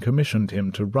the king commissioned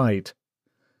him to write.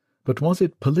 But was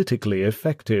it politically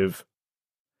effective?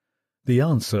 The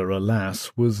answer,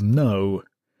 alas, was no.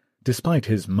 Despite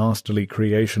his masterly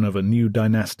creation of a new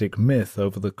dynastic myth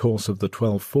over the course of the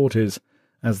 1240s,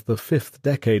 as the 5th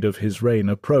decade of his reign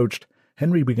approached,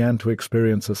 Henry began to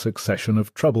experience a succession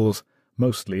of troubles,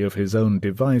 mostly of his own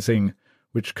devising,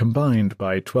 which combined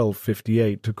by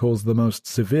 1258 to cause the most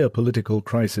severe political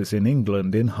crisis in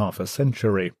England in half a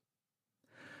century.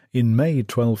 In May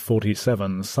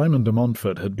 1247, Simon de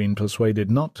Montfort had been persuaded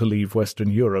not to leave Western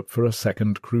Europe for a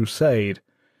second crusade.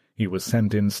 He was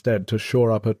sent instead to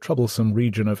shore up a troublesome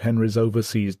region of Henry's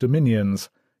overseas dominions,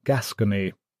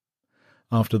 Gascony.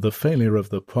 After the failure of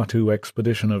the Poitou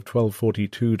expedition of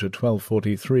 1242 to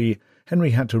 1243,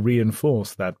 Henry had to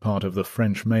reinforce that part of the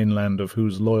French mainland of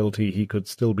whose loyalty he could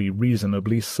still be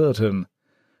reasonably certain.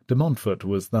 De Montfort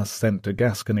was thus sent to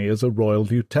Gascony as a royal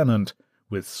lieutenant,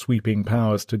 with sweeping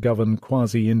powers to govern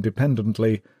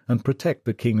quasi-independently and protect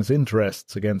the king's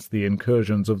interests against the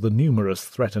incursions of the numerous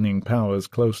threatening powers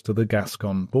close to the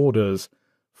Gascon borders,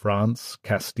 France,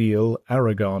 Castile,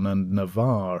 Aragon, and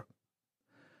Navarre.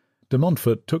 De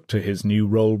Montfort took to his new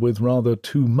role with rather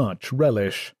too much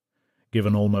relish.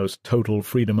 Given almost total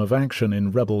freedom of action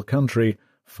in rebel country,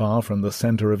 far from the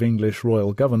centre of English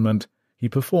royal government, he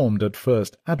performed at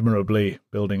first admirably,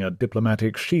 building a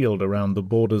diplomatic shield around the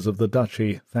borders of the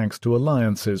duchy thanks to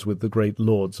alliances with the great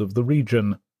lords of the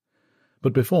region.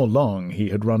 But before long he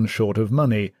had run short of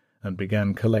money and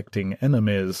began collecting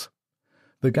enemies.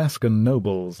 The Gascon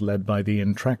nobles, led by the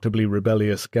intractably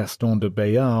rebellious Gaston de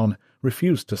Béarn,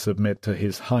 refused to submit to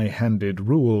his high-handed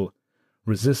rule.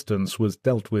 Resistance was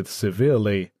dealt with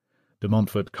severely. De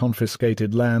Montfort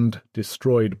confiscated land,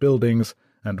 destroyed buildings,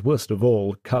 and, worst of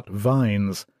all, cut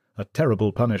vines, a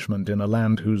terrible punishment in a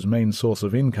land whose main source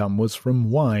of income was from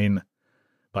wine.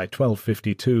 By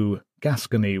 1252,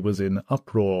 Gascony was in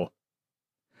uproar.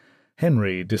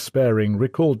 Henry, despairing,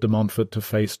 recalled de Montfort to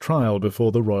face trial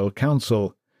before the royal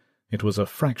council. It was a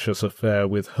fractious affair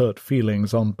with hurt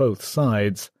feelings on both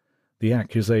sides. The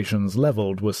accusations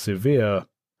levelled were severe.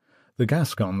 The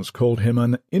Gascons called him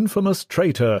an infamous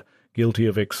traitor, guilty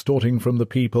of extorting from the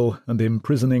people and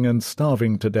imprisoning and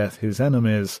starving to death his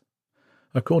enemies.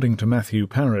 According to Matthew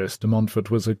Paris, de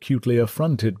Montfort was acutely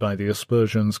affronted by the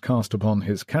aspersions cast upon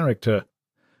his character.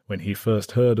 When he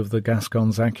first heard of the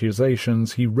Gascons'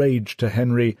 accusations, he raged to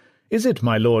Henry, Is it,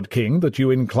 my lord king, that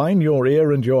you incline your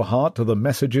ear and your heart to the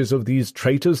messages of these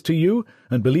traitors to you,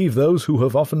 and believe those who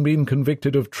have often been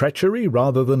convicted of treachery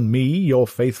rather than me, your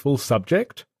faithful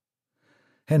subject?"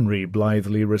 Henry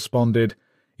blithely responded,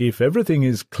 "If everything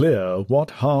is clear, what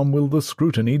harm will the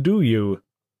scrutiny do you?"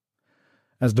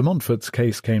 As de Montfort's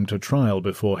case came to trial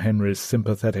before Henry's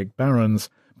sympathetic barons,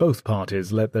 both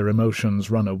parties let their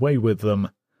emotions run away with them.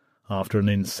 After an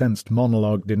incensed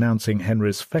monologue denouncing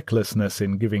Henry's fecklessness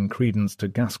in giving credence to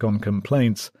Gascon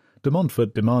complaints, de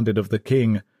Montfort demanded of the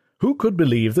king, "Who could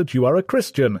believe that you are a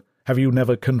Christian? Have you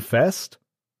never confessed?"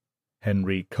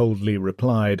 Henry coldly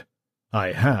replied,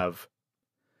 "I have."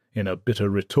 In a bitter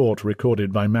retort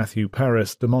recorded by Matthew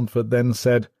Paris, de Montfort then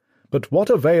said, "But what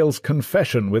avails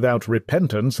confession without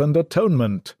repentance and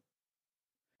atonement?"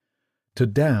 To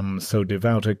damn so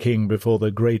devout a king before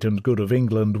the great and good of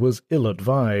England was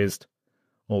ill-advised.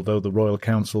 Although the royal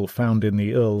council found in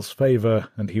the earl's favour,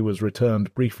 and he was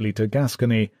returned briefly to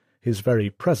Gascony, his very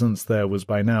presence there was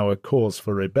by now a cause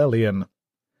for rebellion.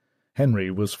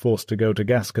 Henry was forced to go to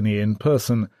Gascony in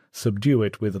person, subdue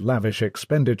it with lavish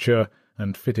expenditure,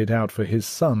 and fit it out for his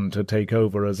son to take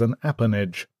over as an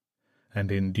appanage. And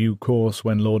in due course,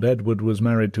 when Lord Edward was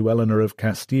married to Eleanor of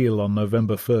Castile on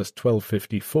November 1st,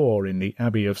 1254, in the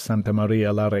Abbey of Santa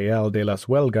Maria la Real de las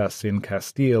Huelgas in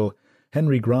Castile,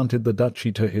 Henry granted the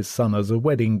duchy to his son as a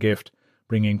wedding gift,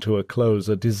 bringing to a close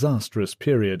a disastrous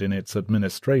period in its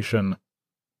administration.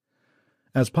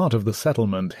 As part of the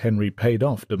settlement, Henry paid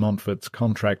off de Montfort's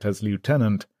contract as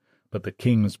lieutenant, but the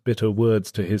king's bitter words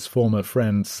to his former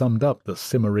friend summed up the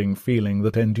simmering feeling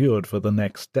that endured for the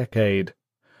next decade.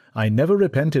 "I never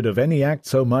repented of any act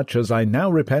so much as I now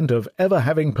repent of ever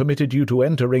having permitted you to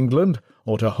enter England,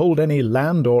 or to hold any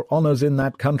land or honours in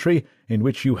that country, in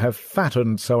which you have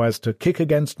fattened so as to kick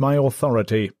against my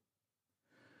authority."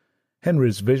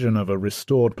 Henry's vision of a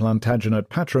restored Plantagenet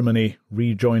patrimony,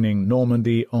 rejoining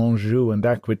Normandy, Anjou, and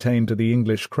Aquitaine to the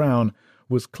English crown,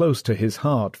 was close to his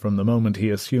heart from the moment he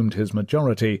assumed his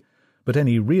majority, but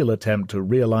any real attempt to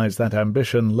realize that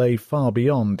ambition lay far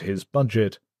beyond his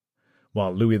budget.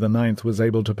 While Louis IX was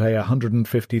able to pay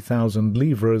 150,000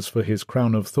 livres for his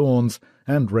crown of thorns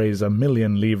and raise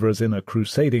 1,000,000 livres in a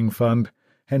crusading fund,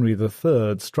 Henry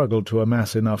III struggled to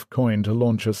amass enough coin to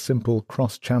launch a simple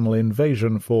cross-channel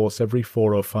invasion force every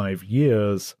 4 or 5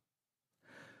 years.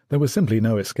 There was simply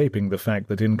no escaping the fact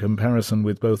that in comparison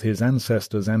with both his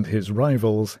ancestors and his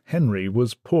rivals, Henry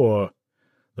was poor.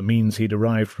 The means he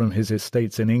derived from his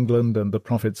estates in England and the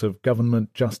profits of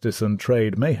government, justice, and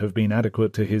trade may have been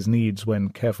adequate to his needs when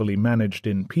carefully managed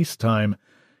in peacetime.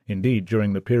 Indeed,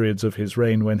 during the periods of his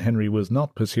reign when Henry was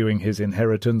not pursuing his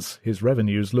inheritance, his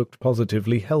revenues looked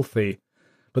positively healthy,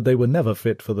 but they were never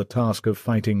fit for the task of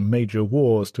fighting major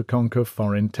wars to conquer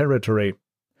foreign territory.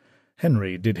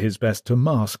 Henry did his best to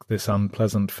mask this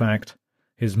unpleasant fact.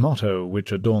 His motto,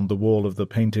 which adorned the wall of the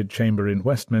Painted Chamber in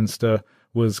Westminster,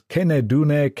 was "Que ne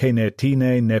dune, que ne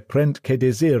tine, ne prent que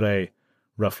desire,"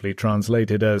 roughly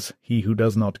translated as, "He who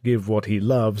does not give what he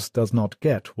loves does not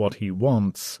get what he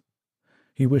wants."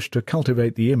 He wished to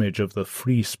cultivate the image of the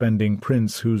free-spending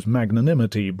prince whose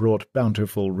magnanimity brought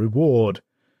bountiful reward.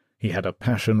 He had a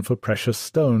passion for precious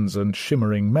stones and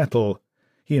shimmering metal.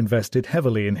 He invested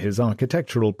heavily in his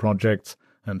architectural projects,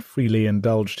 and freely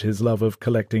indulged his love of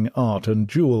collecting art and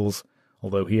jewels,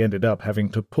 although he ended up having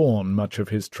to pawn much of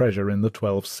his treasure in the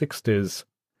 1260s.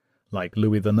 Like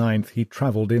Louis IX, he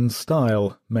travelled in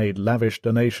style, made lavish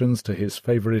donations to his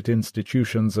favourite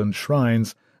institutions and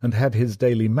shrines, and had his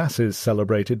daily masses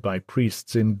celebrated by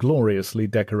priests in gloriously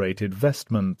decorated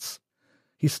vestments.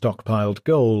 He stockpiled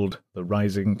gold, the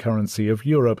rising currency of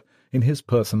Europe, in his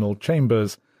personal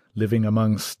chambers, living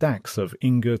among stacks of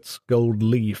ingots, gold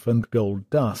leaf, and gold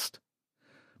dust.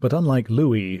 But unlike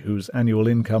Louis, whose annual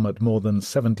income at more than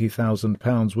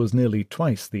 £70,000 was nearly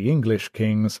twice the English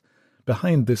king's,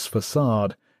 behind this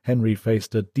facade Henry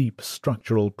faced a deep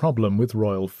structural problem with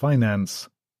royal finance.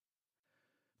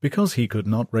 Because he could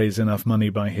not raise enough money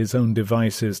by his own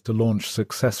devices to launch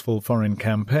successful foreign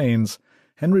campaigns,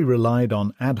 Henry relied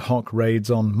on ad hoc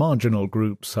raids on marginal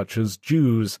groups such as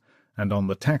Jews, and on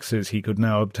the taxes he could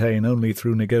now obtain only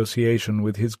through negotiation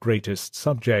with his greatest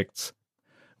subjects.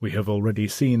 We have already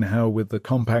seen how, with the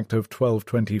Compact of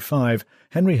 1225,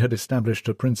 Henry had established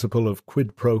a principle of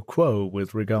quid pro quo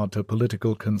with regard to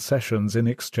political concessions in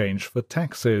exchange for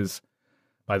taxes.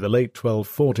 By the late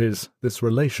 1240s, this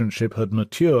relationship had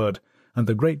matured, and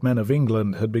the great men of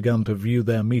England had begun to view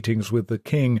their meetings with the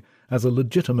king as a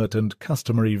legitimate and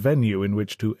customary venue in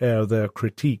which to air their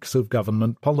critiques of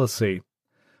government policy.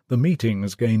 The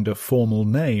meetings gained a formal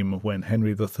name when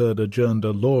Henry III adjourned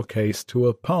a law case to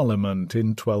a parliament in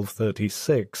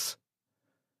 1236.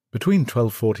 Between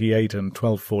 1248 and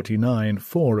 1249,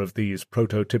 4 of these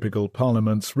prototypical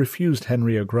parliaments refused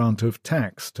Henry a grant of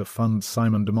tax to fund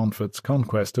Simon de Montfort's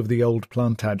conquest of the old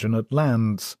Plantagenet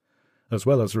lands. As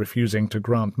well as refusing to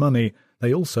grant money,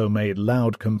 they also made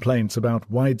loud complaints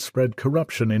about widespread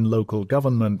corruption in local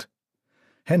government.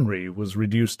 Henry was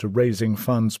reduced to raising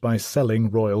funds by selling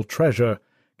royal treasure,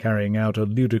 carrying out a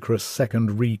ludicrous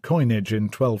second recoinage in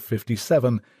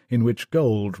 1257 in which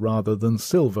gold rather than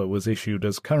silver was issued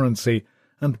as currency,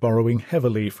 and borrowing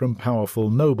heavily from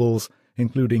powerful nobles,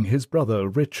 including his brother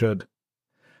Richard.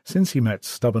 Since he met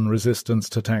stubborn resistance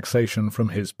to taxation from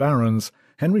his barons,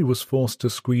 Henry was forced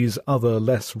to squeeze other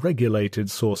less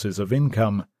regulated sources of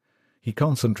income. He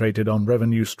concentrated on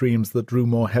revenue streams that drew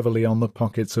more heavily on the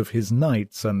pockets of his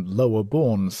knights and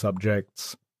lower-born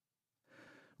subjects.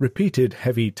 Repeated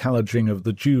heavy tallaging of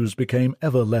the Jews became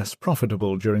ever less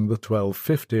profitable during the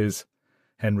 1250s.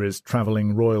 Henry's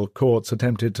travelling royal courts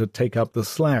attempted to take up the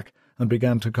slack and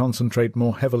began to concentrate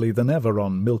more heavily than ever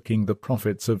on milking the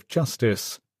profits of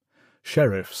justice.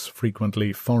 Sheriffs,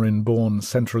 frequently foreign-born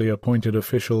centrally appointed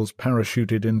officials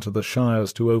parachuted into the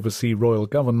shires to oversee royal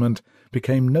government,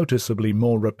 became noticeably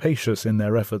more rapacious in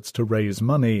their efforts to raise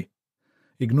money.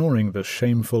 Ignoring the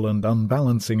shameful and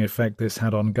unbalancing effect this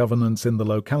had on governance in the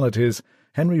localities,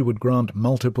 Henry would grant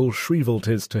multiple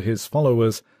shrievalties to his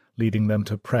followers, leading them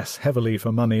to press heavily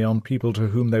for money on people to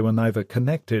whom they were neither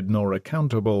connected nor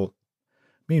accountable.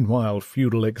 Meanwhile,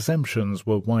 feudal exemptions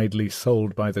were widely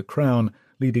sold by the crown,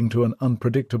 leading to an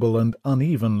unpredictable and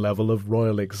uneven level of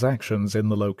royal exactions in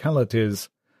the localities.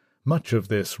 Much of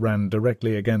this ran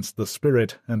directly against the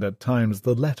spirit and at times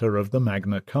the letter of the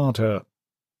Magna Carta.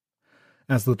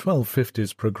 As the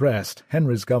 1250s progressed,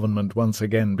 Henry's government once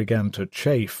again began to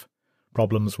chafe.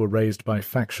 Problems were raised by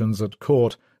factions at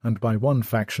court, and by one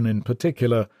faction in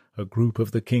particular, a group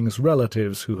of the king's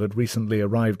relatives who had recently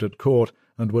arrived at court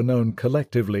and were known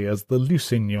collectively as the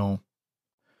Lusignans.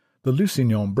 The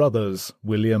Lusignan brothers,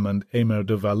 William and Aymer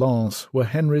de Valence, were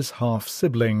Henry's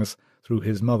half-siblings, through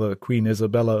his mother Queen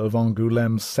Isabella of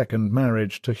Angouléme's second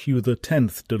marriage to Hugh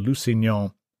X de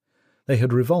Lusignan. They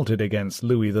had revolted against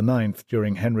Louis IX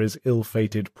during Henry's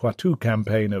ill-fated Poitou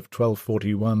campaign of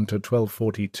 1241 to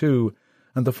 1242,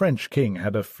 and the French king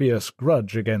had a fierce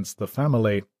grudge against the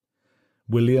family.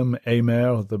 William,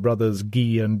 Aymer, the brothers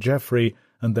Guy and Geoffrey,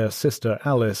 and their sister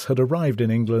Alice had arrived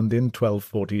in England in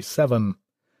 1247.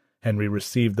 Henry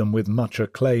received them with much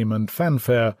acclaim and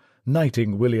fanfare,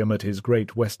 knighting William at his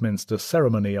great Westminster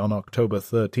ceremony on October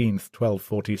 13,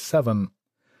 1247.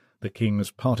 The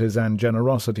king's partisan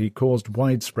generosity caused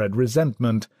widespread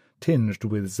resentment, tinged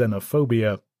with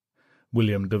xenophobia.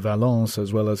 William de Valence,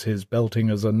 as well as his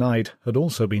belting as a knight, had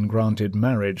also been granted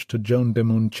marriage to Joan de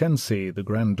Montmorency, the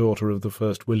granddaughter of the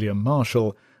first William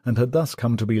Marshal, and had thus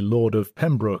come to be Lord of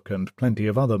Pembroke and plenty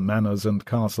of other manors and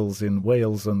castles in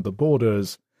Wales and the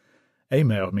borders.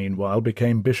 Aymer, meanwhile,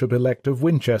 became Bishop-elect of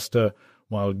Winchester,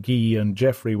 while Guy and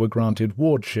Geoffrey were granted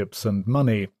wardships and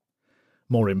money.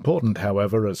 More important,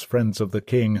 however, as friends of the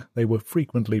king, they were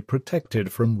frequently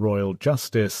protected from royal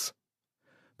justice.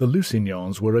 The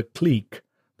Lusignans were a clique.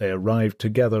 They arrived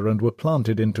together and were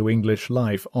planted into English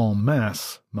life en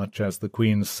masse, much as the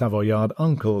Queen's Savoyard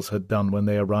uncles had done when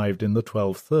they arrived in the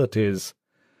 1230s.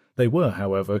 They were,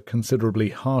 however, considerably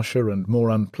harsher and more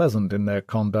unpleasant in their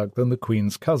conduct than the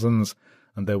Queen's cousins,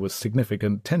 and there was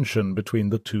significant tension between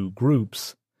the two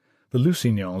groups. The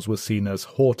Lusignans were seen as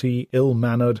haughty,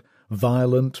 ill-mannered,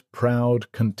 violent,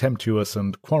 proud, contemptuous,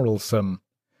 and quarrelsome.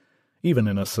 Even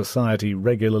in a society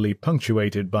regularly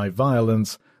punctuated by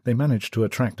violence, they managed to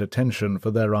attract attention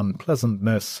for their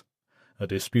unpleasantness. A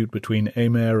dispute between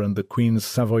Aymer and the Queen's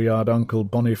Savoyard uncle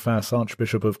Boniface,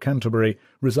 Archbishop of Canterbury,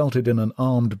 resulted in an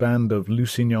armed band of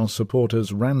Lusignan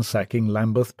supporters ransacking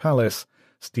Lambeth Palace,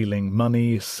 stealing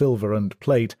money, silver and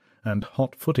plate, and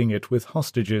hot-footing it with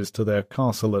hostages to their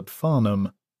castle at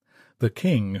Farnham. The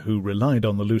king, who relied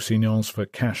on the Lusignans for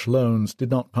cash loans, did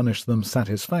not punish them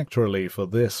satisfactorily for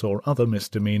this or other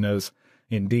misdemeanours.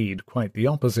 Indeed, quite the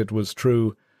opposite was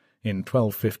true. In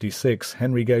 1256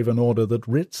 Henry gave an order that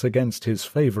writs against his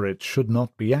favourites should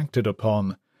not be acted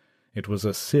upon. It was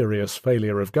a serious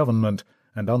failure of government,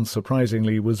 and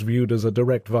unsurprisingly was viewed as a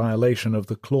direct violation of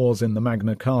the clause in the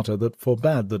Magna Carta that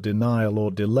forbade the denial or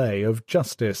delay of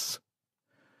justice.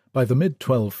 By the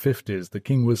mid-1250s the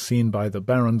king was seen by the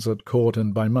barons at court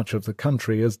and by much of the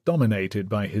country as dominated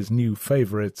by his new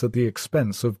favourites at the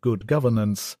expense of good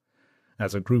governance.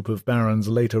 As a group of barons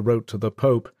later wrote to the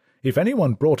Pope, If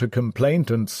anyone brought a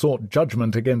complaint and sought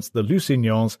judgment against the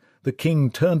Lusignans, the king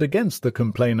turned against the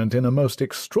complainant in a most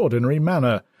extraordinary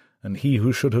manner, and he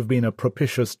who should have been a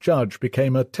propitious judge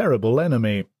became a terrible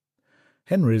enemy.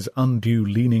 Henry's undue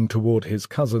leaning toward his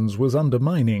cousins was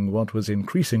undermining what was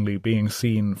increasingly being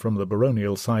seen, from the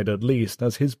baronial side at least,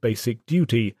 as his basic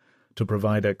duty, to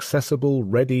provide accessible,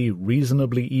 ready,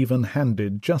 reasonably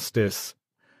even-handed justice.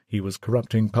 He was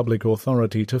corrupting public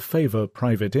authority to favour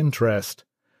private interest.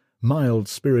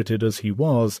 Mild-spirited as he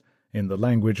was, in the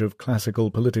language of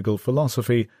classical political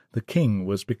philosophy, the king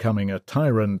was becoming a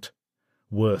tyrant.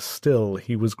 Worse still,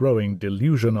 he was growing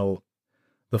delusional.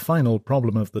 The final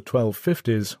problem of the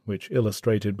 1250s, which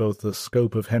illustrated both the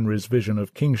scope of Henry's vision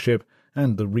of kingship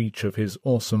and the reach of his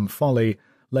awesome folly,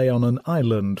 lay on an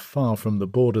island far from the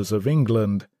borders of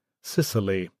England,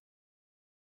 Sicily.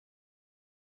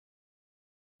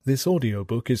 This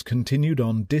audiobook is continued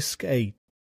on Disc 8.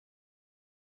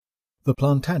 The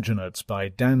Plantagenets by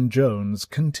Dan Jones,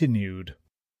 continued.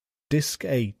 Disc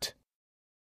 8.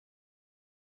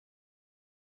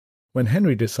 When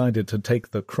Henry decided to take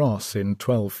the cross in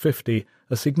 1250,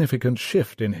 a significant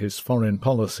shift in his foreign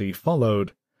policy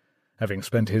followed. Having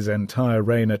spent his entire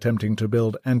reign attempting to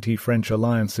build anti-French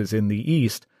alliances in the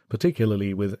East,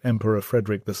 particularly with Emperor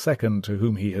Frederick II, to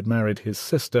whom he had married his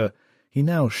sister, he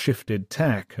now shifted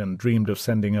tack and dreamed of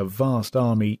sending a vast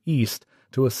army east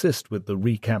to assist with the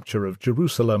recapture of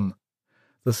Jerusalem.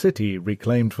 The city,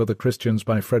 reclaimed for the Christians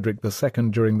by Frederick II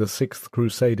during the Sixth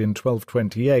Crusade in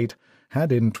 1228,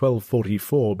 had in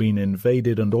 1244 been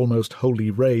invaded and almost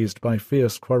wholly razed by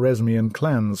fierce Khwarezmian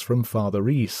clans from farther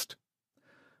east.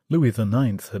 Louis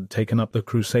IX had taken up the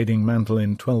crusading mantle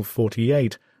in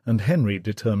 1248, and Henry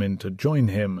determined to join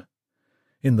him.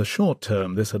 In the short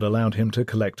term this had allowed him to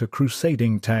collect a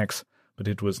crusading tax, but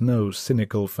it was no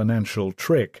cynical financial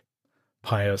trick.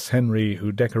 Pious Henry,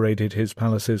 who decorated his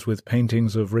palaces with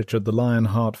paintings of Richard the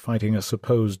Lionheart fighting a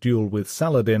supposed duel with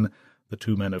Saladin, the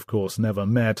two men of course never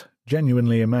met,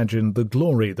 genuinely imagined the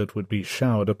glory that would be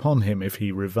showered upon him if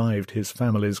he revived his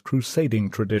family's crusading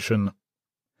tradition.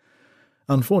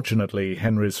 Unfortunately,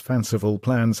 Henry's fanciful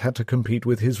plans had to compete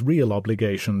with his real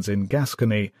obligations in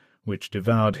Gascony, which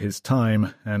devoured his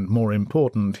time and, more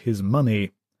important, his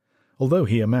money. Although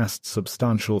he amassed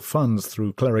substantial funds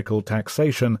through clerical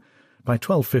taxation, by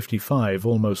 1255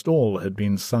 almost all had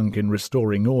been sunk in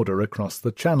restoring order across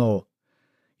the Channel.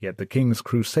 Yet the king's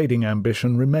crusading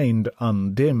ambition remained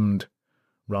undimmed.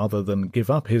 Rather than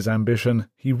give up his ambition,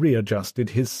 he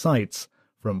readjusted his sights,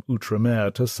 from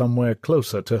Outremer to somewhere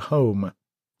closer to home.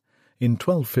 In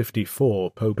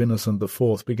 1254, Pope Innocent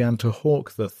IV began to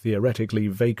hawk the theoretically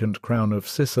vacant crown of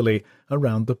Sicily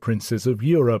around the princes of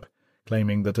Europe,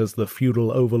 claiming that as the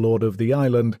feudal overlord of the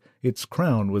island, its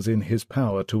crown was in his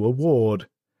power to award.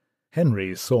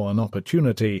 Henry saw an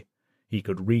opportunity. He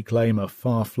could reclaim a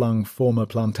far-flung former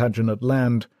Plantagenet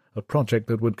land, a project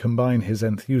that would combine his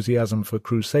enthusiasm for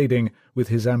crusading with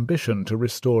his ambition to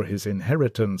restore his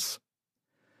inheritance.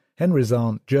 Henry's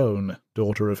aunt Joan,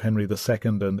 daughter of Henry II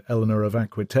and Eleanor of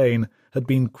Aquitaine, had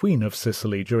been Queen of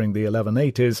Sicily during the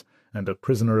 1180s and a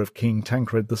prisoner of King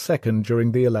Tancred II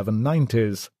during the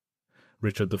 1190s.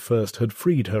 Richard I had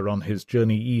freed her on his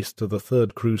journey east to the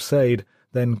Third Crusade,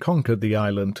 then conquered the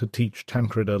island to teach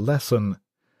Tancred a lesson.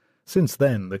 Since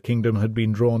then the kingdom had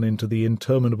been drawn into the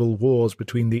interminable wars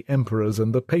between the emperors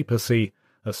and the papacy,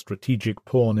 a strategic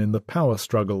pawn in the power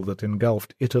struggle that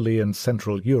engulfed Italy and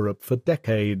Central Europe for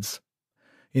decades.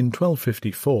 In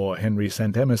 1254 Henry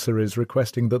sent emissaries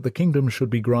requesting that the kingdom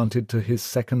should be granted to his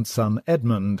second son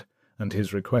Edmund, and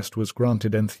his request was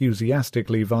granted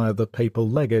enthusiastically via the papal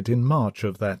legate in March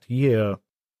of that year.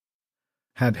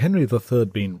 Had Henry III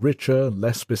been richer,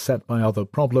 less beset by other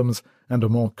problems, and a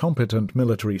more competent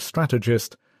military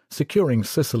strategist, securing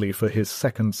Sicily for his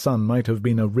second son might have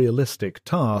been a realistic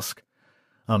task.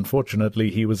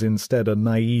 Unfortunately, he was instead a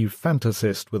naive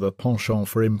fantasist with a penchant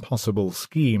for impossible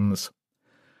schemes.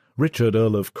 Richard,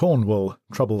 Earl of Cornwall,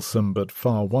 troublesome but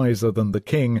far wiser than the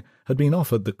king, had been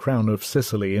offered the crown of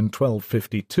Sicily in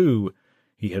 1252.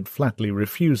 He had flatly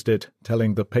refused it,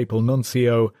 telling the papal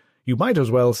nuncio, "You might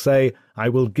as well say, 'I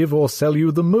will give or sell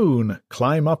you the moon.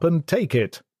 Climb up and take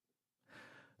it.'"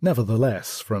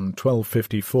 Nevertheless, from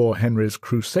 1254 Henry's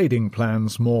crusading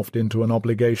plans morphed into an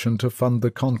obligation to fund the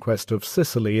conquest of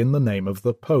Sicily in the name of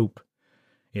the Pope.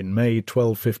 In May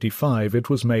 1255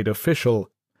 it was made official.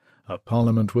 A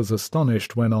parliament was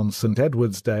astonished when on St.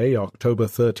 Edward's Day, October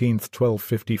 13th,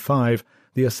 1255,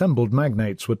 the assembled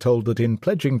magnates were told that in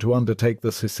pledging to undertake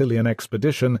the Sicilian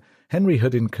expedition, Henry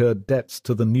had incurred debts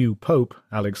to the new Pope,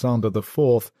 Alexander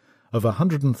IV, of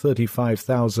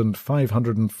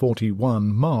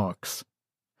 135,541 marks.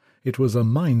 It was a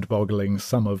mind-boggling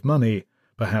sum of money,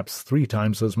 perhaps 3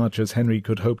 times as much as Henry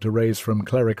could hope to raise from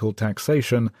clerical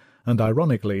taxation, and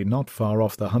ironically not far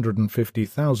off the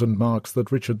 150,000 marks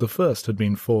that Richard I had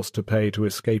been forced to pay to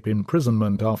escape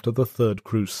imprisonment after the Third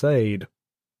Crusade.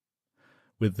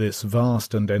 With this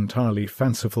vast and entirely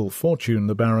fanciful fortune,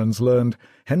 the barons learned,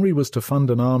 Henry was to fund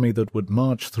an army that would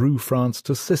march through France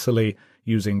to Sicily,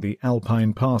 using the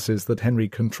Alpine passes that Henry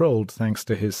controlled thanks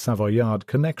to his Savoyard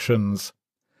connections.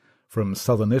 From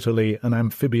southern Italy, an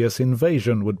amphibious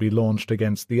invasion would be launched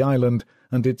against the island,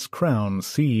 and its crown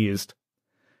seized.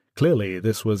 Clearly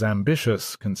this was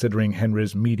ambitious, considering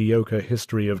Henry's mediocre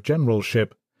history of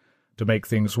generalship. To make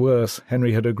things worse,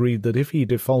 Henry had agreed that if he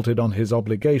defaulted on his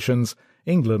obligations,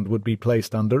 England would be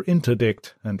placed under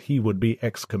interdict, and he would be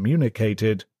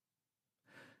excommunicated.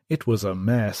 It was a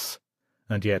mess,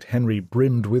 and yet Henry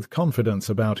brimmed with confidence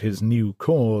about his new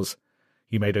cause.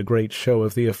 He made a great show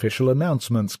of the official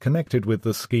announcements connected with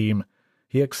the scheme.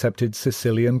 He accepted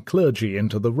Sicilian clergy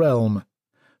into the realm.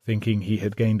 Thinking he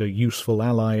had gained a useful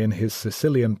ally in his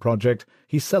Sicilian project,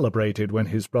 he celebrated when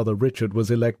his brother Richard was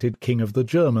elected King of the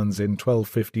Germans in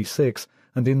 1256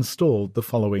 and installed the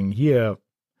following year.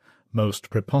 Most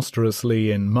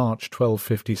preposterously, in March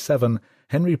 1257,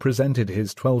 Henry presented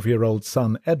his 12-year-old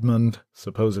son Edmund,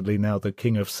 supposedly now the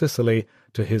King of Sicily,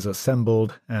 to his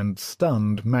assembled and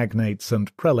stunned magnates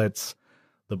and prelates.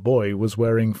 The boy was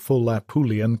wearing full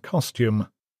Apulian costume.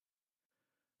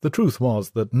 The truth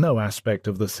was that no aspect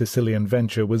of the Sicilian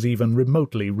venture was even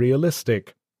remotely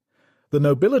realistic. The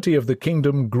nobility of the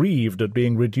kingdom grieved at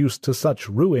being reduced to such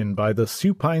ruin by the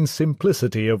supine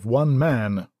simplicity of one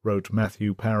man, wrote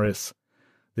Matthew Paris.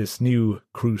 This new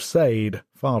crusade,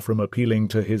 far from appealing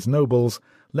to his nobles,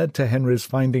 led to Henry's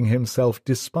finding himself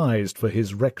despised for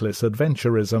his reckless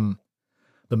adventurism.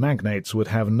 The magnates would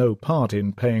have no part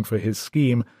in paying for his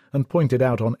scheme, and pointed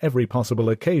out on every possible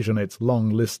occasion its long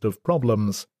list of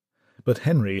problems. But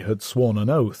Henry had sworn an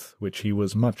oath, which he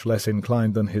was much less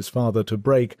inclined than his father to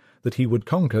break, that he would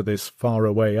conquer this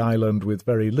far-away island with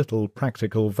very little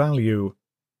practical value.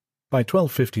 By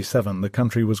 1257 the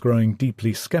country was growing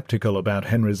deeply sceptical about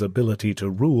Henry's ability to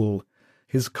rule.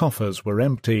 His coffers were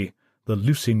empty, the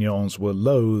Lusignans were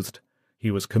loathed.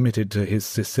 He was committed to his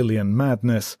Sicilian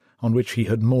madness, on which he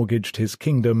had mortgaged his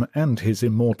kingdom and his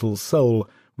immortal soul,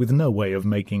 with no way of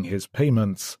making his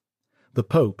payments. The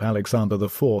Pope, Alexander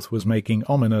IV, was making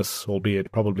ominous,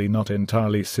 albeit probably not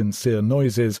entirely sincere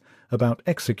noises about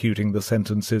executing the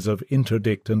sentences of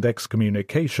interdict and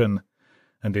excommunication,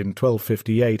 and in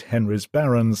 1258 Henry's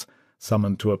barons,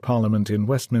 summoned to a parliament in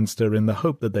Westminster in the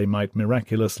hope that they might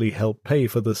miraculously help pay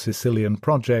for the Sicilian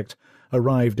project,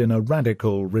 arrived in a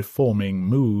radical, reforming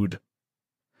mood.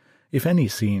 If any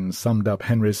scene summed up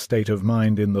Henry's state of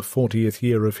mind in the 40th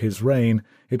year of his reign,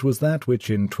 it was that which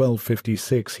in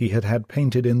 1256 he had had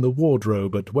painted in the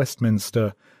wardrobe at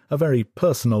Westminster, a very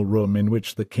personal room in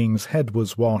which the king's head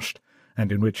was washed,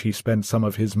 and in which he spent some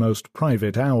of his most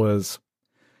private hours.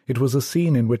 It was a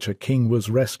scene in which a king was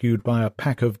rescued by a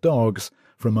pack of dogs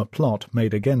from a plot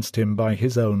made against him by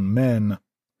his own men.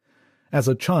 As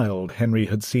a child, Henry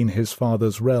had seen his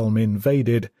father's realm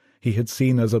invaded. He had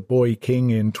seen as a boy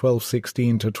king in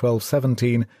 1216 to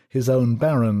 1217 his own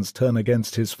barons turn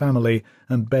against his family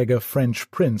and beg a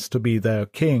French prince to be their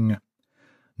king.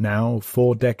 Now,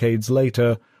 4 decades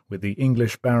later, with the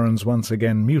English barons once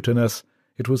again mutinous,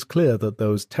 it was clear that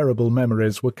those terrible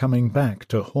memories were coming back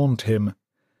to haunt him.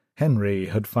 Henry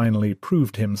had finally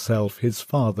proved himself his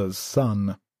father's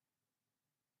son.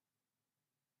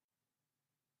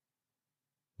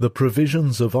 The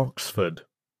Provisions of Oxford.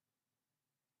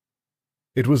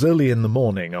 It was early in the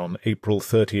morning on April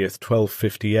 30th,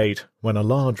 1258, when a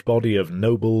large body of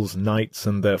nobles, knights,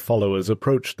 and their followers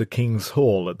approached the King's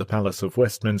Hall at the Palace of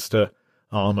Westminster,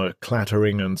 armour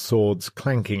clattering and swords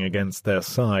clanking against their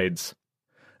sides.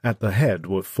 At the head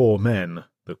were 4 men,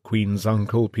 the Queen's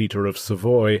uncle Peter of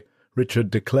Savoy,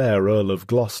 Richard de Clare, Earl of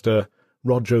Gloucester,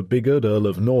 Roger Bigod, Earl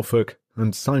of Norfolk,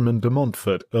 and Simon de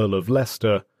Montfort, Earl of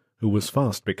Leicester, who was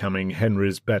fast becoming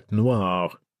Henry's bête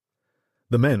noire.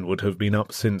 The men would have been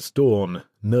up since dawn,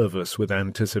 nervous with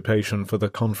anticipation for the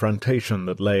confrontation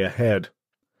that lay ahead.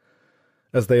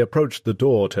 As they approached the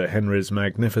door to Henry's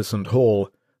magnificent hall,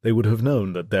 they would have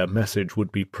known that their message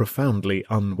would be profoundly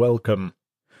unwelcome.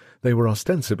 They were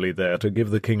ostensibly there to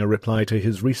give the king a reply to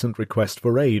his recent request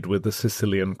for aid with the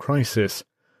Sicilian crisis,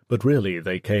 but really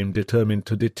they came determined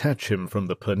to detach him from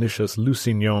the pernicious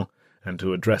Lusignan and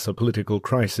to address a political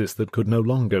crisis that could no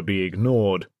longer be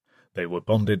ignored. They were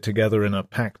bonded together in a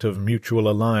pact of mutual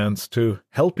alliance to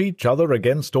help each other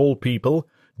against all people,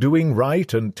 doing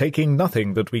right and taking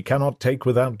nothing that we cannot take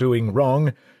without doing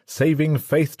wrong, saving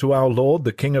faith to our Lord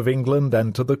the King of England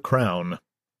and to the Crown.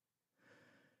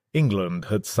 England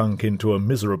had sunk into a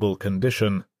miserable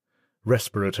condition.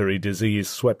 Respiratory disease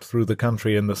swept through the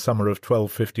country in the summer of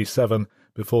 1257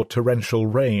 before torrential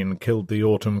rain killed the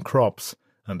autumn crops,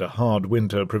 and a hard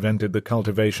winter prevented the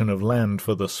cultivation of land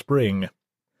for the spring.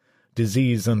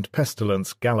 Disease and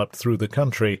pestilence galloped through the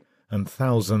country, and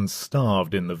thousands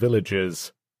starved in the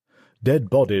villages. Dead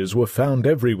bodies were found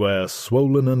everywhere,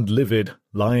 swollen and livid,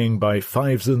 lying by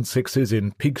 5s and 6s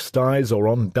in pigsties or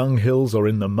on dunghills or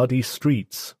in the muddy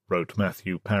streets, wrote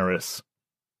Matthew Paris.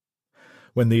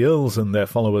 When the earls and their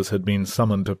followers had been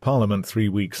summoned to Parliament 3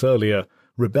 weeks earlier,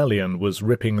 rebellion was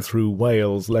ripping through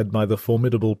Wales, led by the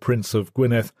formidable Prince of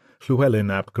Gwynedd,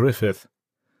 Llywelyn ap Griffith.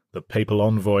 The papal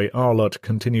envoy Arlot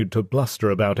continued to bluster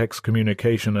about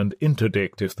excommunication and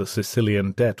interdict if the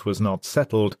Sicilian debt was not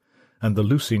settled, and the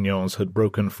Lusignans had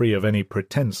broken free of any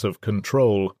pretence of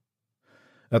control.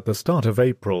 At the start of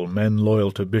April, men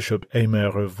loyal to Bishop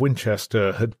Aymer of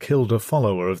Winchester had killed a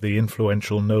follower of the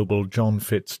influential noble John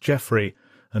Fitzgeoffrey,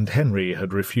 and Henry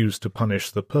had refused to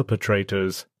punish the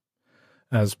perpetrators.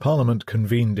 As Parliament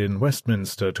convened in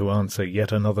Westminster to answer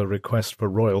yet another request for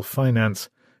royal finance,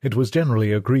 it was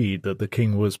generally agreed that the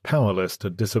king was powerless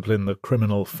to discipline the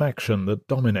criminal faction that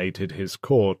dominated his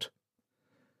court.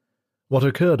 What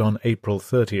occurred on April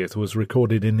 30th was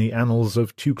recorded in the Annals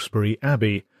of Tewkesbury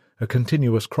Abbey, a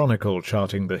continuous chronicle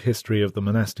charting the history of the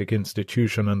monastic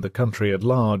institution and the country at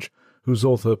large, whose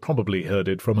author probably heard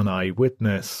it from an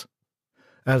eye-witness.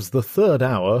 As the third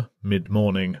hour,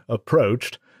 mid-morning,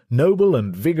 approached, noble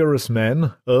and vigorous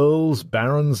men, earls,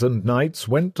 barons, and knights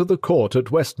went to the court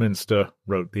at Westminster,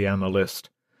 wrote the annalist.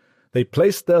 They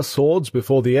placed their swords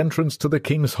before the entrance to the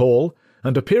king's hall,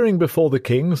 and appearing before the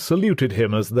king, saluted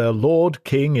him as their lord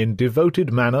king in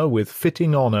devoted manner with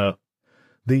fitting honour.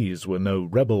 These were no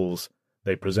rebels.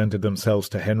 They presented themselves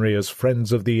to Henry as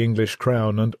friends of the English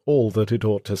crown and all that it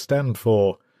ought to stand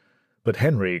for. But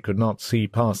Henry could not see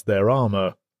past their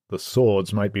armour. The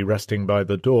swords might be resting by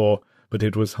the door, but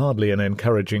it was hardly an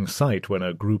encouraging sight when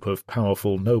a group of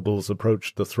powerful nobles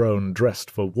approached the throne dressed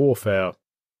for warfare.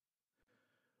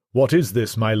 "What is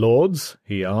this, my lords?"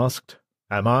 he asked.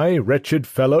 "Am I, wretched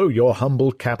fellow, your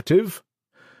humble captive?"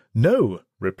 "No,"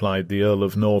 replied the Earl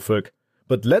of Norfolk,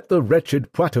 "but let the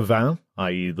wretched Poitevin,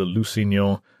 i.e. the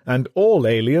Lusignan, and all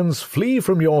aliens flee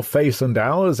from your face and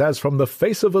ours as from the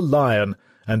face of a lion,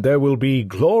 and there will be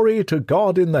glory to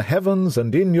God in the heavens,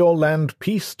 and in your land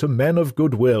peace to men of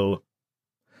good will."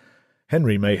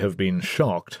 Henry may have been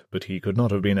shocked, but he could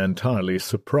not have been entirely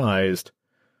surprised.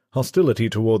 Hostility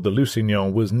toward the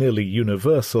Lusignans was nearly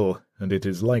universal, and it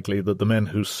is likely that the men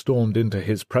who stormed into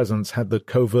his presence had the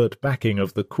covert backing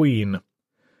of the Queen.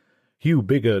 Hugh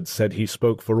Bigod said he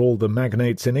spoke for all the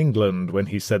magnates in England when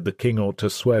he said the king ought to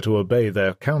swear to obey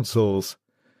their counsels.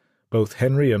 Both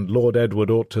Henry and Lord Edward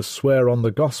ought to swear on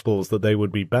the Gospels that they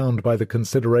would be bound by the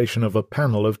consideration of a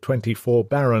panel of 24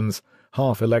 barons,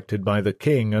 half elected by the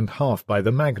king and half by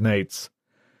the magnates.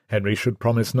 Henry should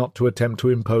promise not to attempt to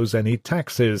impose any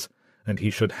taxes, and he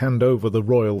should hand over the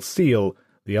royal seal,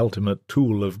 the ultimate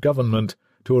tool of government,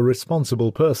 to a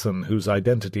responsible person whose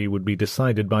identity would be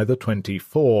decided by the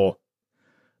 24.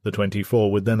 The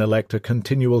 24 would then elect a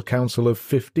continual council of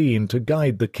 15 to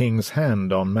guide the king's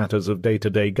hand on matters of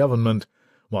day-to-day government,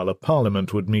 while a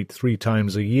parliament would meet 3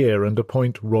 times a year and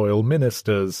appoint royal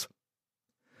ministers.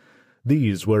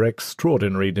 These were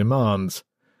extraordinary demands,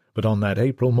 but on that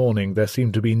April morning there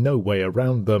seemed to be no way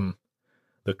around them.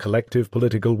 The collective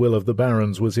political will of the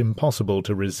barons was impossible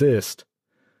to resist.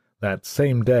 That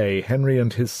same day Henry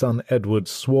and his son Edward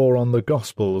swore on the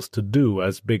Gospels to do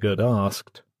as Bigod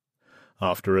asked.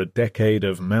 After a decade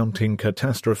of mounting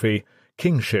catastrophe,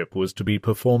 kingship was to be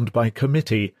performed by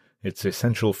committee, its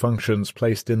essential functions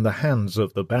placed in the hands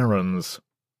of the barons.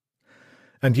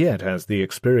 And yet, as the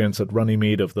experience at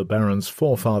Runnymede of the barons'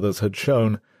 forefathers had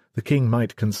shown, the king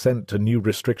might consent to new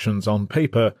restrictions on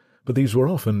paper, but these were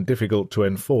often difficult to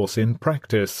enforce in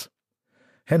practice.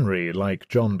 Henry, like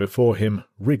John before him,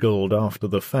 wriggled after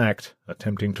the fact,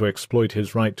 attempting to exploit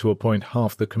his right to appoint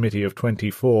half the committee of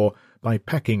 24 by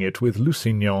packing it with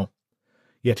Lusignan.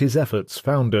 Yet his efforts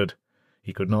foundered.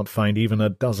 He could not find even a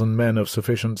dozen men of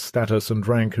sufficient status and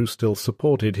rank who still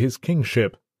supported his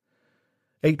kingship.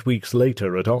 8 weeks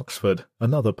later, at Oxford,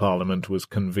 another parliament was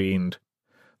convened.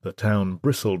 The town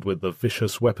bristled with the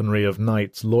vicious weaponry of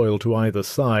knights loyal to either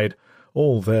side,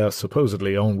 all there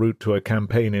supposedly en route to a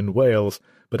campaign in Wales,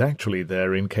 but actually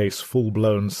there in case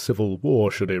full-blown civil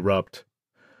war should erupt.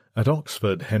 At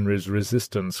Oxford, Henry's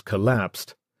resistance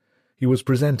collapsed. He was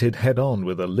presented head-on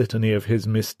with a litany of his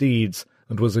misdeeds,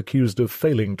 and was accused of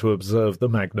failing to observe the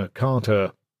Magna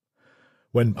Carta.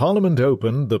 When Parliament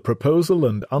opened, the proposal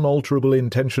and unalterable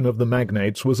intention of the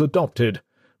magnates was adopted,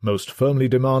 most firmly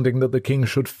demanding that the king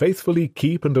should faithfully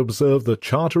keep and observe the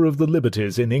Charter of the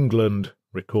Liberties in England,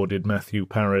 recorded Matthew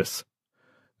Paris.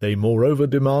 They moreover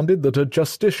demanded that a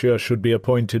justiciar should be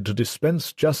appointed to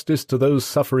dispense justice to those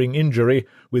suffering injury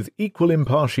with equal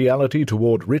impartiality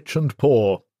toward rich and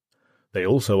poor. They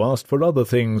also asked for other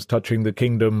things touching the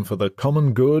kingdom for the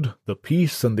common good, the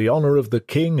peace and the honour of the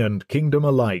king and kingdom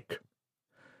alike.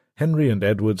 Henry and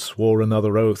Edward swore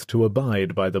another oath to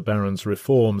abide by the barons'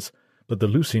 reforms, but the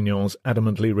Lusignans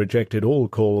adamantly rejected all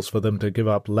calls for them to give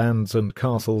up lands and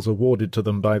castles awarded to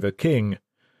them by the king.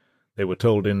 They were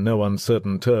told in no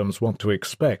uncertain terms what to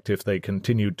expect if they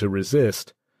continued to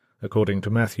resist. According to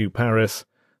Matthew Paris,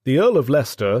 the Earl of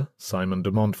Leicester, Simon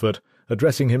de Montfort,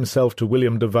 addressing himself to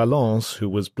William de Valence, who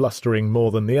was blustering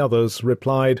more than the others,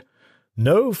 replied,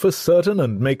 "Know for certain,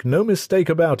 and make no mistake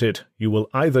about it, you will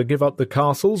either give up the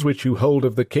castles which you hold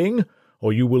of the king,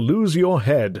 or you will lose your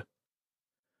head."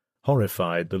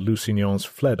 Horrified, the Lusignans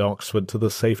fled Oxford to the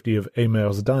safety of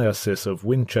Aymer's diocese of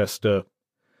Winchester.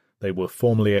 They were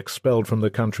formally expelled from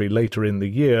the country later in the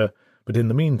year, but in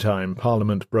the meantime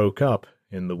Parliament broke up,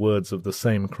 in the words of the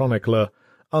same chronicler,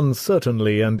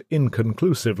 uncertainly and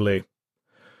inconclusively.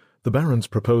 The barons'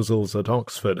 proposals at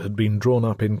Oxford had been drawn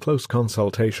up in close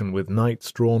consultation with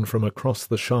knights drawn from across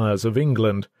the shires of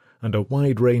England, and a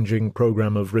wide-ranging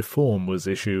programme of reform was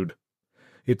issued.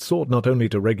 It sought not only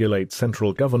to regulate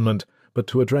central government, but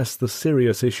to address the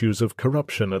serious issues of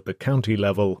corruption at the county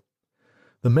level.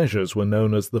 The measures were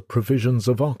known as the Provisions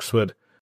of Oxford,